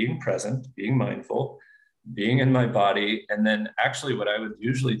 just being present, being mindful, being in my body. And then actually what I would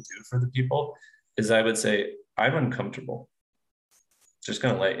usually do for the people is I would say, I'm uncomfortable. Just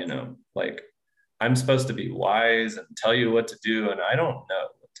gonna let you know, like, I'm supposed to be wise and tell you what to do, and I don't know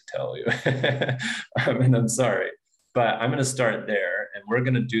what to tell you. And I'm sorry, but I'm gonna start there and we're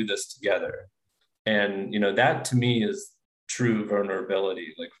gonna do this together. And that to me is true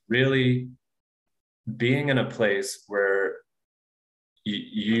vulnerability, like really being in a place where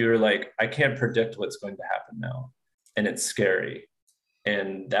you're like, I can't predict what's going to happen now. And it's scary.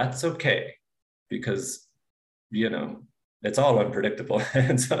 And that's okay, because, it's all unpredictable.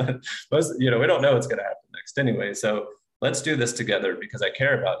 And so, we don't know what's going to happen next anyway. So let's do this together, because I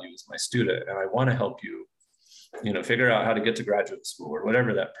care about you as my student, and I want to help you, figure out how to get to graduate school, or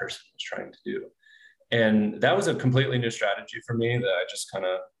whatever that person was trying to do. And that was a completely new strategy for me that I just kind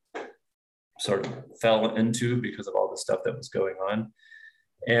of sort of fell into because of all the stuff that was going on.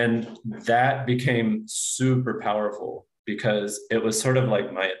 And that became super powerful, because it was sort of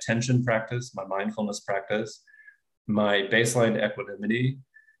like my attention practice, my mindfulness practice, my baseline equanimity,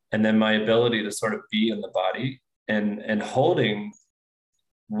 and then my ability to sort of be in the body and holding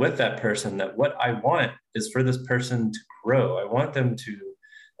with that person that what I want is for this person to grow. I want them to,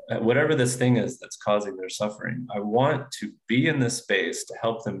 whatever this thing is that's causing their suffering, I want to be in this space to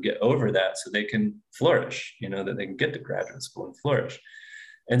help them get over that so they can flourish, that they can get to graduate school and flourish.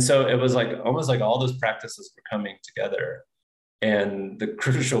 And so it was like almost like all those practices were coming together. And the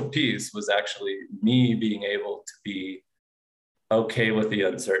crucial piece was actually me being able to be okay with the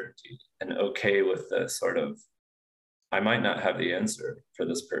uncertainty and okay with the sort of, I might not have the answer for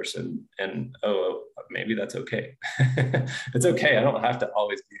this person. And maybe that's okay. It's okay. I don't have to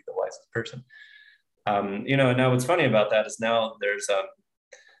always be the wisest person. And now what's funny about that is now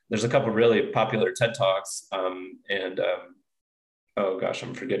there's a couple of really popular TED Talks, oh gosh,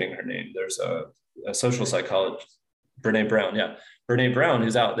 I'm forgetting her name. There's a social psychologist, Brene Brown. Yeah, Brene Brown,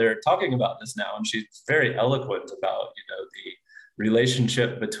 who's out there talking about this now. And she's very eloquent about, the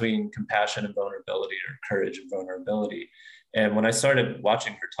relationship between compassion and vulnerability, or courage and vulnerability. And when I started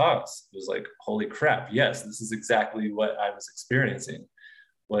watching her talks, it was like, holy crap, yes, this is exactly what I was experiencing,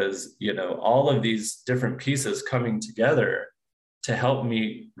 was, all of these different pieces coming together to help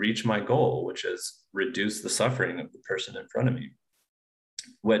me reach my goal, which is reduce the suffering of the person in front of me.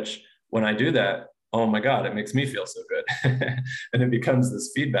 Which, when I do that, oh my God, it makes me feel so good. And it becomes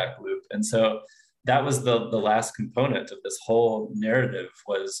this feedback loop. And so that was the last component of this whole narrative,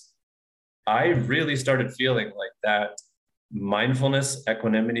 was I really started feeling like that mindfulness,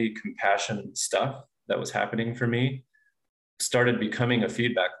 equanimity, compassion stuff that was happening for me started becoming a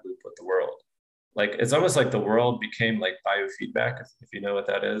feedback loop with the world. Like, it's almost like the world became like biofeedback, if you know what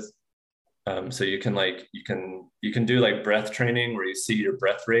that is. So you can do like breath training, where you see your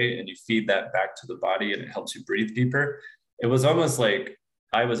breath rate and you feed that back to the body, and it helps you breathe deeper. It was almost like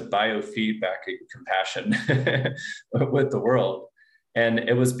I was biofeedbacking compassion with the world. And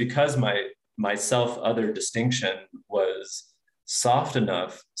it was because my self-other distinction was soft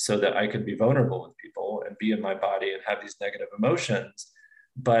enough so that I could be vulnerable with people and be in my body and have these negative emotions,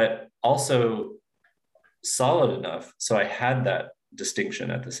 but also solid enough so I had that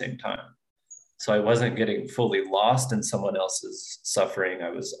distinction at the same time. So I wasn't getting fully lost in someone else's suffering.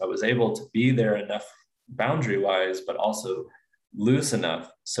 I was able to be there enough boundary-wise, but also loose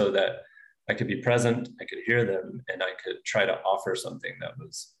enough so that I could be present, I could hear them, and I could try to offer something that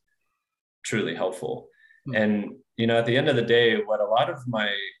was truly helpful. And, at the end of the day, what a lot of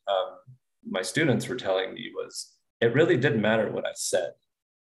my students were telling me was, it really didn't matter what I said.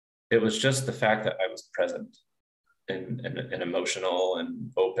 It was just the fact that I was present and emotional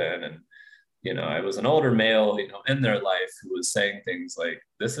and open. And, I was an older male, in their life, who was saying things like,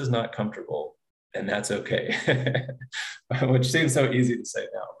 this is not comfortable, and that's okay. Which seems so easy to say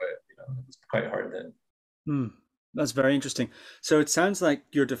now, but, it was quite hard then. That's very interesting. So it sounds like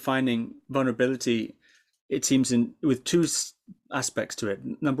you're defining vulnerability, it seems, with two aspects to it.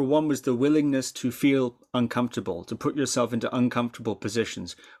 Number one was the willingness to feel uncomfortable, to put yourself into uncomfortable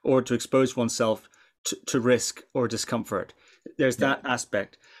positions, or to expose oneself to risk or discomfort. There's that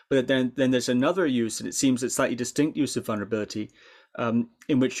aspect. But then there's another use, and it seems a slightly distinct use of vulnerability,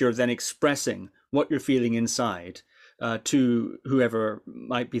 in which you're then expressing what you're feeling inside to whoever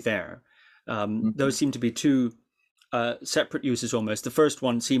might be there. Those seem to be two separate uses almost. The first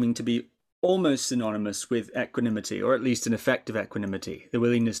one seeming to be almost synonymous with equanimity, or at least an effective equanimity, the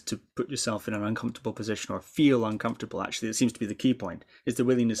willingness to put yourself in an uncomfortable position or feel uncomfortable. Actually, it seems to be the key point, is the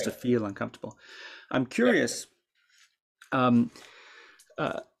willingness to feel uncomfortable. I'm curious. And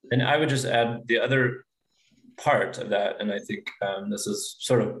I would just add the other part of that, and I think this is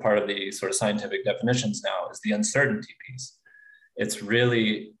sort of part of the sort of scientific definitions now, is the uncertainty piece. It's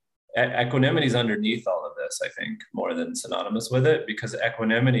really, equanimity is underneath all of this, I think, more than synonymous with it, because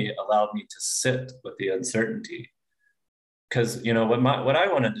equanimity allowed me to sit with the uncertainty. Because, what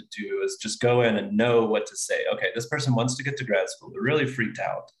I wanted to do is just go in and know what to say. Okay, this person wants to get to grad school. They're really freaked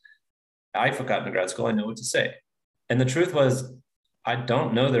out. I've gotten to grad school. I know what to say. And the truth was, I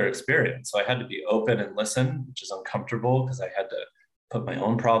don't know their experience. So I had to be open and listen, which is uncomfortable because I had to put my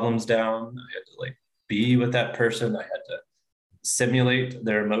own problems down. I had to like be with that person. I had to simulate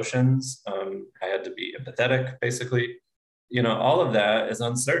their emotions. I had to be empathetic, basically. You know, all of that is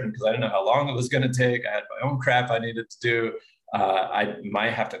uncertain because I didn't know how long it was going to take. I had my own crap I needed to do. I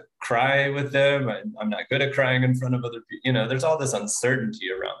might have to cry with them. I'm not good at crying in front of other people. You know, there's all this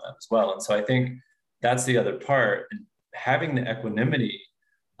uncertainty around that as well. And so I think that's the other part. And having the equanimity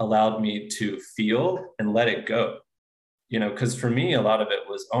allowed me to feel and let it go. You know, because for me, a lot of it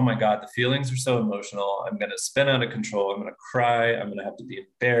was, oh my God, the feelings are so emotional. I'm going to spin out of control. I'm going to cry. I'm going to have to be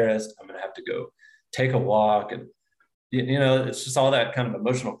embarrassed. I'm going to have to go take a walk. And, you know, it's just all that kind of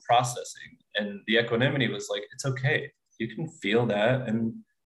emotional processing. And the equanimity was like, it's okay. You can feel that and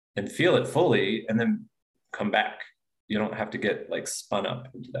feel it fully and then come back. You don't have to get like spun up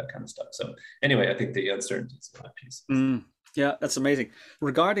into that kind of stuff. So anyway, I think the uncertainty is that piece. Yeah, that's amazing.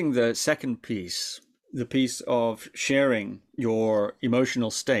 Regarding the second piece, the piece of sharing your emotional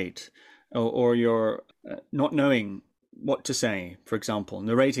state or your not knowing what to say, for example,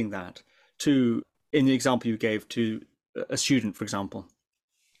 narrating that to, in the example you gave, to a student, for example,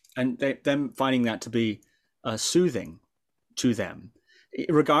 and them finding that to be soothing to them,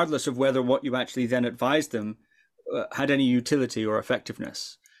 regardless of whether what you actually then advised them had any utility or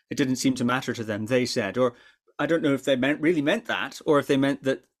effectiveness. It didn't seem to matter to them, they said. Or I don't know if they really meant that, or if they meant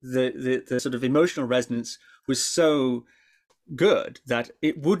that the sort of emotional resonance was so good that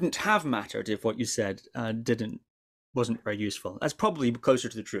it wouldn't have mattered if what you said wasn't very useful. That's probably closer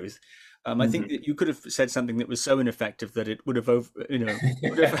to the truth. I think that you could have said something that was so ineffective that it would have,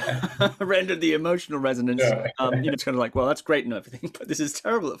 rendered the emotional resonance. It's kind of like, well, that's great and everything, but this is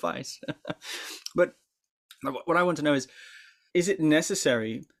terrible advice. But what I want to know is it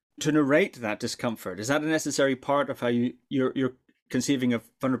necessary to narrate that discomfort? Is that a necessary part of how you're conceiving of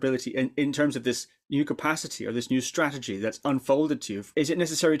vulnerability in terms of this new capacity or this new strategy that's unfolded to you? Is it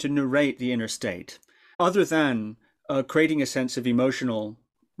necessary to narrate the inner state, other than creating a sense of emotional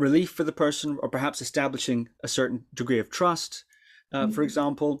relief for the person, or perhaps establishing a certain degree of trust, for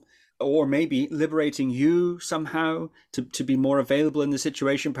example, or maybe liberating you somehow to be more available in the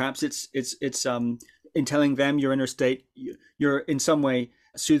situation? Perhaps it's in telling them your inner state, you're in some way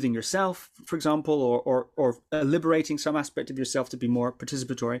soothing yourself, for example, or liberating some aspect of yourself to be more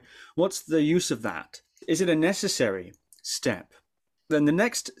participatory. What's the use of that? Is it a necessary step? Then the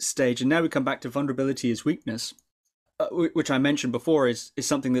next stage, and now we come back to vulnerability as weakness, which I mentioned before, is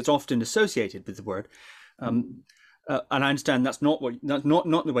something that's often associated with the word, and I understand that's not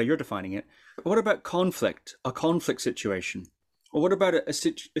the way you're defining it. What about conflict? A conflict situation, or what about a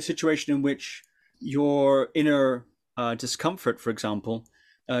situation in which your inner discomfort, for example,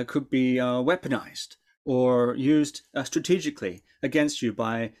 could be weaponized or used strategically against you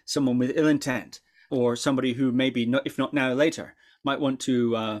by someone with ill intent, or somebody who maybe, if not now, later, might want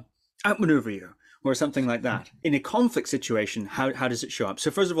to outmaneuver you, or something like that. In a conflict situation, how does it show up? So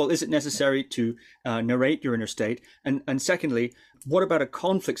first of all, is it necessary to narrate your inner state? And secondly, what about a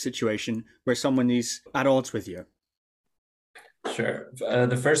conflict situation where someone is at odds with you? Sure.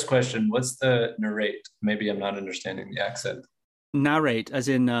 The first question, what's the narrate? Maybe I'm not understanding the accent. Narrate, as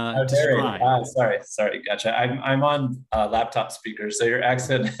in describe. Sorry, gotcha. I'm on laptop speakers, so your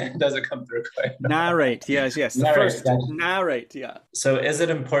accent doesn't come through quite. Narrate, yes. The narrate, first, gotcha. Narrate, yeah. So is it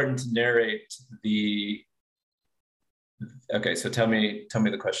important to narrate the... Okay, so tell me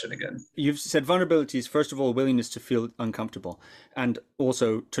the question again. You've said vulnerability is, first of all, willingness to feel uncomfortable, and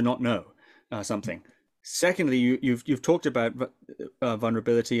also to not know something. Secondly, you've talked about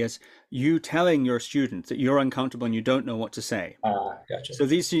vulnerability as you telling your students that you're uncomfortable and you don't know what to say. Gotcha. So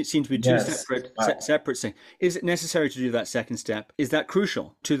these seem to be two separate things. Is it necessary to do that second step? Is that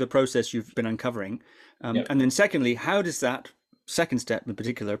crucial to the process you've been uncovering? Yep. And then secondly, how does that second step in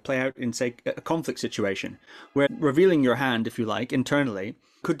particular play out in, say, a conflict situation where revealing your hand, if you like, internally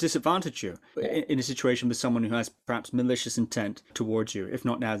could disadvantage you in a situation with someone who has perhaps malicious intent towards you, if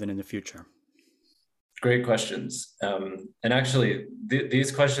not now, then in the future? Great questions. And actually,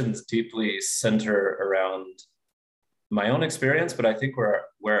 these questions deeply center around my own experience, but I think where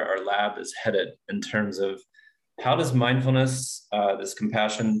our lab is headed in terms of how does mindfulness, this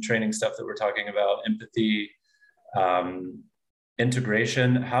compassion training stuff that we're talking about, empathy,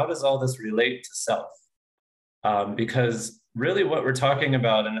 integration, how does all this relate to self? Because really what we're talking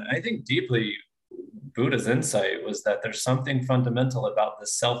about, and I think deeply Buddha's insight was that there's something fundamental about the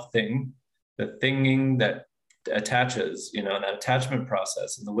self thing, the thinging that attaches, and that attachment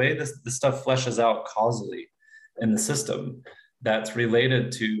process, and the way this stuff fleshes out causally in the system that's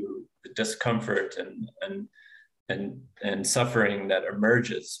related to the discomfort and and suffering that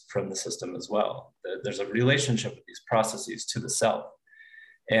emerges from the system as well. There's a relationship with these processes to the self.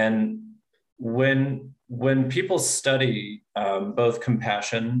 And when people study both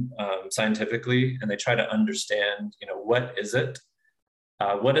compassion scientifically, and they try to understand, what is it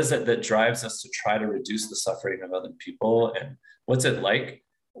that drives us to try to reduce the suffering of other people, and what's it like?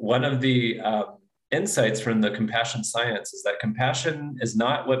 One of the insights from the compassion science is that compassion is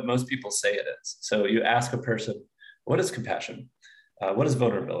not what most people say it is. So you ask a person, what is compassion? What is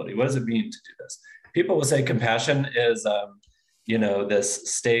vulnerability? What does it mean to do this? People will say compassion is,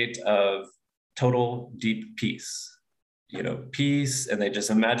 this state of total deep peace, peace. And they just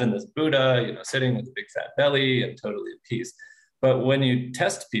imagine this Buddha, sitting with a big fat belly and totally at peace. But when you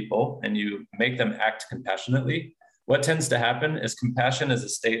test people and you make them act compassionately, what tends to happen is compassion is a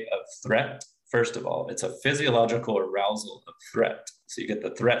state of threat. First of all, it's a physiological arousal of threat. So you get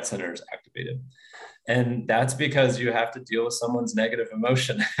the threat centers activated. And that's because you have to deal with someone's negative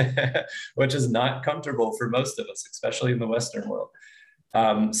emotion, which is not comfortable for most of us, especially in the Western world.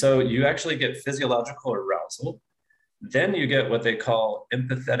 So you actually get physiological arousal. Then you get what they call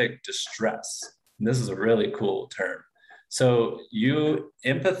empathetic distress. And this is a really cool term. So you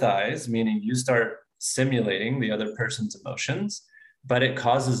empathize, meaning you start simulating the other person's emotions, but it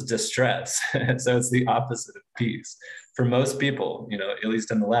causes distress. So it's the opposite of peace for most people, at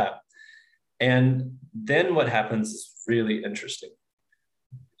least in the lab. And then what happens is really interesting.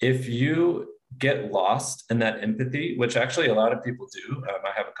 If you get lost in that empathy, which actually a lot of people do,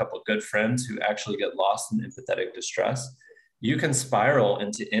 I have a couple of good friends who actually get lost in empathetic distress, you can spiral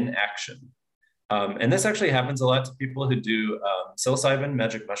into inaction. And this actually happens a lot to people who do psilocybin,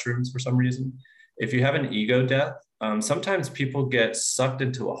 magic mushrooms for some reason. If you have an ego death, sometimes people get sucked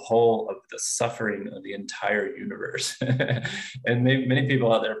into a hole of the suffering of the entire universe. And many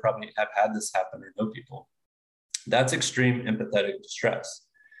people out there probably have had this happen or know people. That's extreme empathetic distress.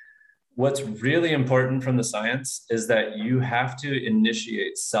 What's really important from the science is that you have to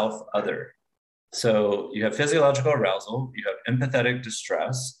initiate self-other. So you have physiological arousal, you have empathetic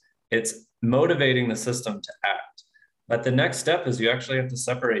distress. It's motivating the system to act. But the next step is you actually have to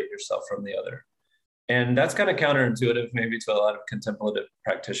separate yourself from the other. And that's kind of counterintuitive maybe to a lot of contemplative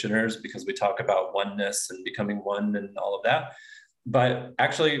practitioners, because we talk about oneness and becoming one and all of that. But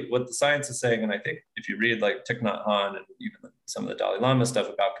actually what the science is saying, and I think if you read like Thich Nhat Hanh and even some of the Dalai Lama stuff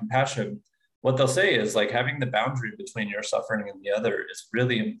about compassion, what they'll say is like having the boundary between your suffering and the other is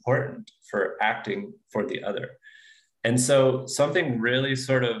really important for acting for the other. And so something really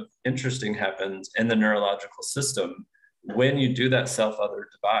sort of interesting happens in the neurological system when you do that self-other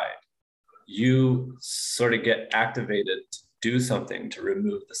divide. You sort of get activated to do something to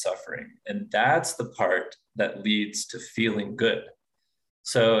remove the suffering. And that's the part that leads to feeling good.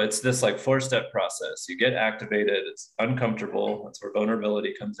 So it's this like 4-step process. You get activated, it's uncomfortable, that's where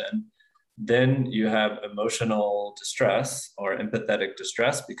vulnerability comes in. Then you have emotional distress or empathetic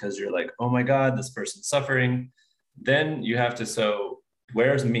distress because you're like, oh my God, this person's suffering. Then you have to, so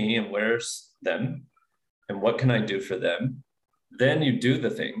where's me and where's them? And what can I do for them? Then you do the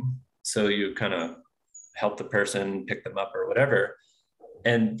thing. So you kind of help the person, pick them up or whatever.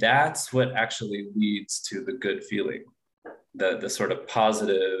 And that's what actually leads to the good feeling, the sort of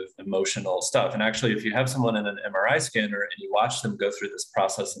positive emotional stuff. And actually, if you have someone in an MRI scanner and you watch them go through this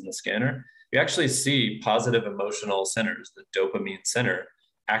process in the scanner, you actually see positive emotional centers. The dopamine center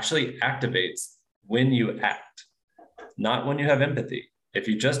actually activates when you act, not when you have empathy. If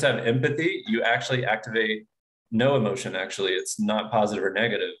you just have empathy, you actually activate no emotion. Actually, it's not positive or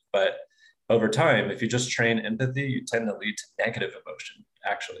negative, but over time, if you just train empathy, you tend to lead to negative emotion,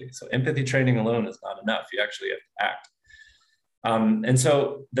 actually. So empathy training alone is not enough. You actually have to act. And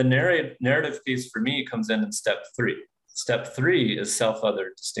so the narrative piece for me comes in step 3. Step 3 is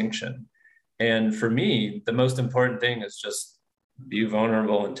self-other distinction. And for me, the most important thing is just be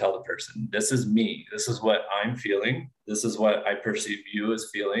vulnerable and tell the person, this is me. This is what I'm feeling. This is what I perceive you as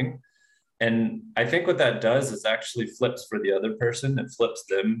feeling. And I think what that does is actually flips for the other person. It flips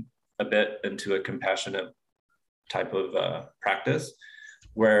them a bit into a compassionate type of practice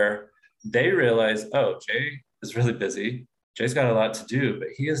where they realize, oh, Jay is really busy. Jay's got a lot to do, but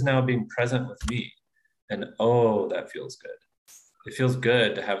he is now being present with me. And oh, that feels good. It feels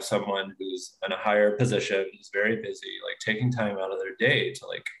good to have someone who's in a higher position, who's very busy, like taking time out of their day to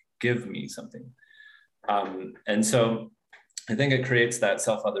like give me something. And so I think it creates that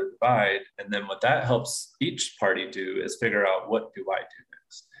self-other divide. And then what that helps each party do is figure out, what do I do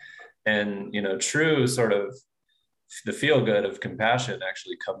next? And, true sort of the feel good of compassion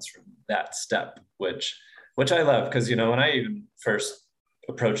actually comes from that step, which I love. Because, when I even first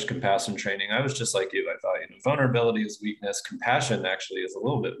approached compassion training, I was just like you. I thought, vulnerability is weakness. Compassion actually is a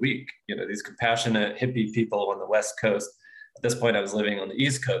little bit weak. These compassionate hippie people on the West Coast. At this point, I was living on the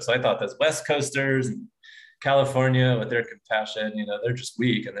East Coast. So I thought those West Coasters and California with their compassion, they're just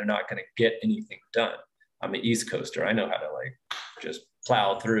weak and they're not going to get anything done. I'm an East Coaster. I know how to just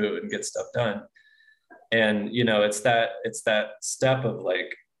plow through and get stuff done. And, it's that step of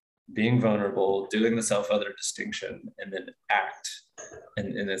being vulnerable, doing the self-other distinction, and then act.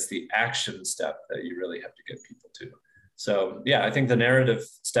 And it's the action step that you really have to get people to. So yeah, I think the narrative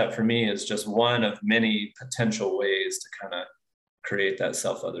step for me is just one of many potential ways to kind of create that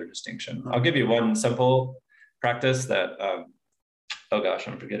self-other distinction. I'll give you one simple practice that,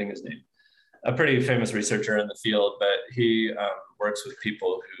 I'm forgetting his name. A pretty famous researcher in the field, but he works with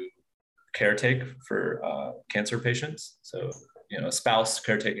people who caretake for cancer patients. So, a spouse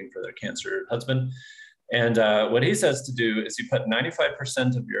caretaking for their cancer husband. And what he says to do is you put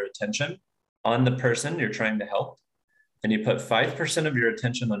 95% of your attention on the person you're trying to help, and you put 5% of your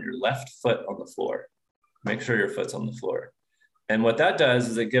attention on your left foot on the floor. Make sure your foot's on the floor. And what that does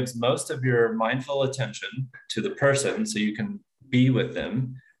is it gives most of your mindful attention to the person so you can be with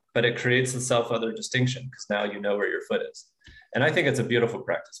them, but it creates a self-other distinction because now you know where your foot is. And I think it's a beautiful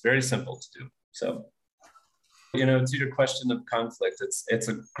practice, very simple to do. So, to your question of conflict, it's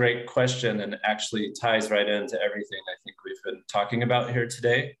a great question and actually ties right into everything I think we've been talking about here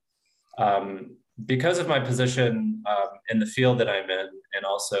today. Because of my position in the field that I'm in, and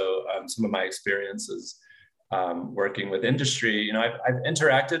also some of my experiences working with industry, I've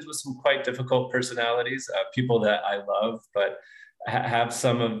interacted with some quite difficult personalities, people that I love, but have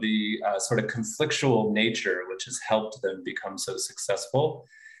some of the sort of conflictual nature, which has helped them become so successful.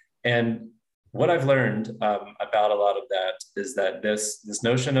 And what I've learned about a lot of that is that this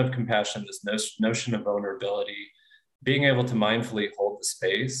notion of compassion, this notion of vulnerability, being able to mindfully hold the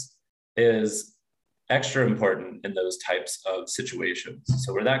space is extra important in those types of situations.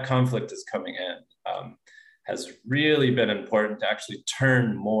 So where that conflict is coming in has really been important to actually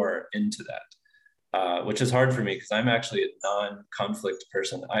turn more into that. Which is hard for me because I'm actually a non-conflict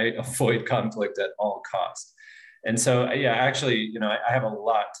person. I avoid conflict at all costs. And so, yeah, actually, I have a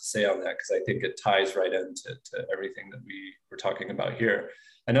lot to say on that because I think it ties right into everything that we were talking about here.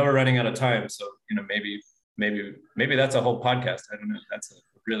 I know we're running out of time, so maybe that's a whole podcast. I don't know. That's a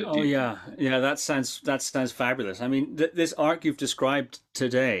really deep. Oh yeah, that sounds fabulous. I mean, this arc you've described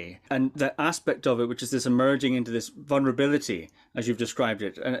today, and the aspect of it, which is this emerging into this vulnerability, as you've described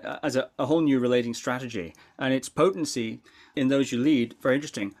it, as a whole new relating strategy, and its potency in those you lead, very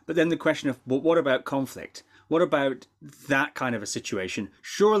interesting. But then the question of, well, what about conflict? What about that kind of a situation?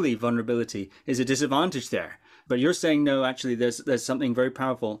 Surely vulnerability is a disadvantage there. But you're saying no, actually, there's something very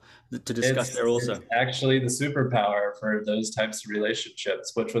powerful to discuss there also. It's actually the superpower for those types of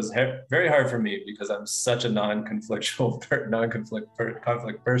relationships, which was very hard for me because I'm such a non-conflict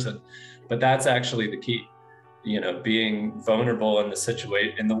person. But that's actually the key. Being vulnerable in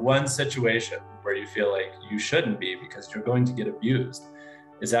the one situation where you feel like you shouldn't be because you're going to get abused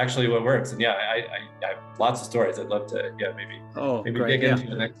is actually what works. And yeah, I have lots of stories. I'd love to, maybe dig into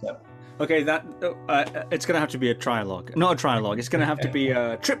the next step. Okay, it's going to have to be a trialogue. Not a trialogue. It's going to have to be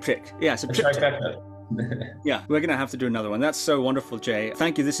a triptych. Yes, a triptych. Yeah, we're going to have to do another one. That's so wonderful, Jay.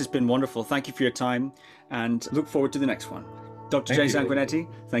 Thank you. This has been wonderful. Thank you for your time, and look forward to the next one. Dr. Jay Sanguinetti,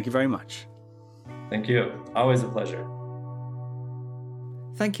 thank you very much. Thank you. Always a pleasure.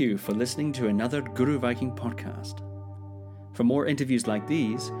 Thank you for listening to another Guru Viking podcast. For more interviews like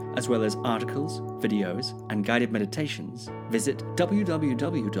these, as well as articles, videos, and guided meditations, visit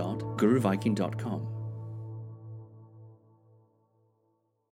www.guruviking.com.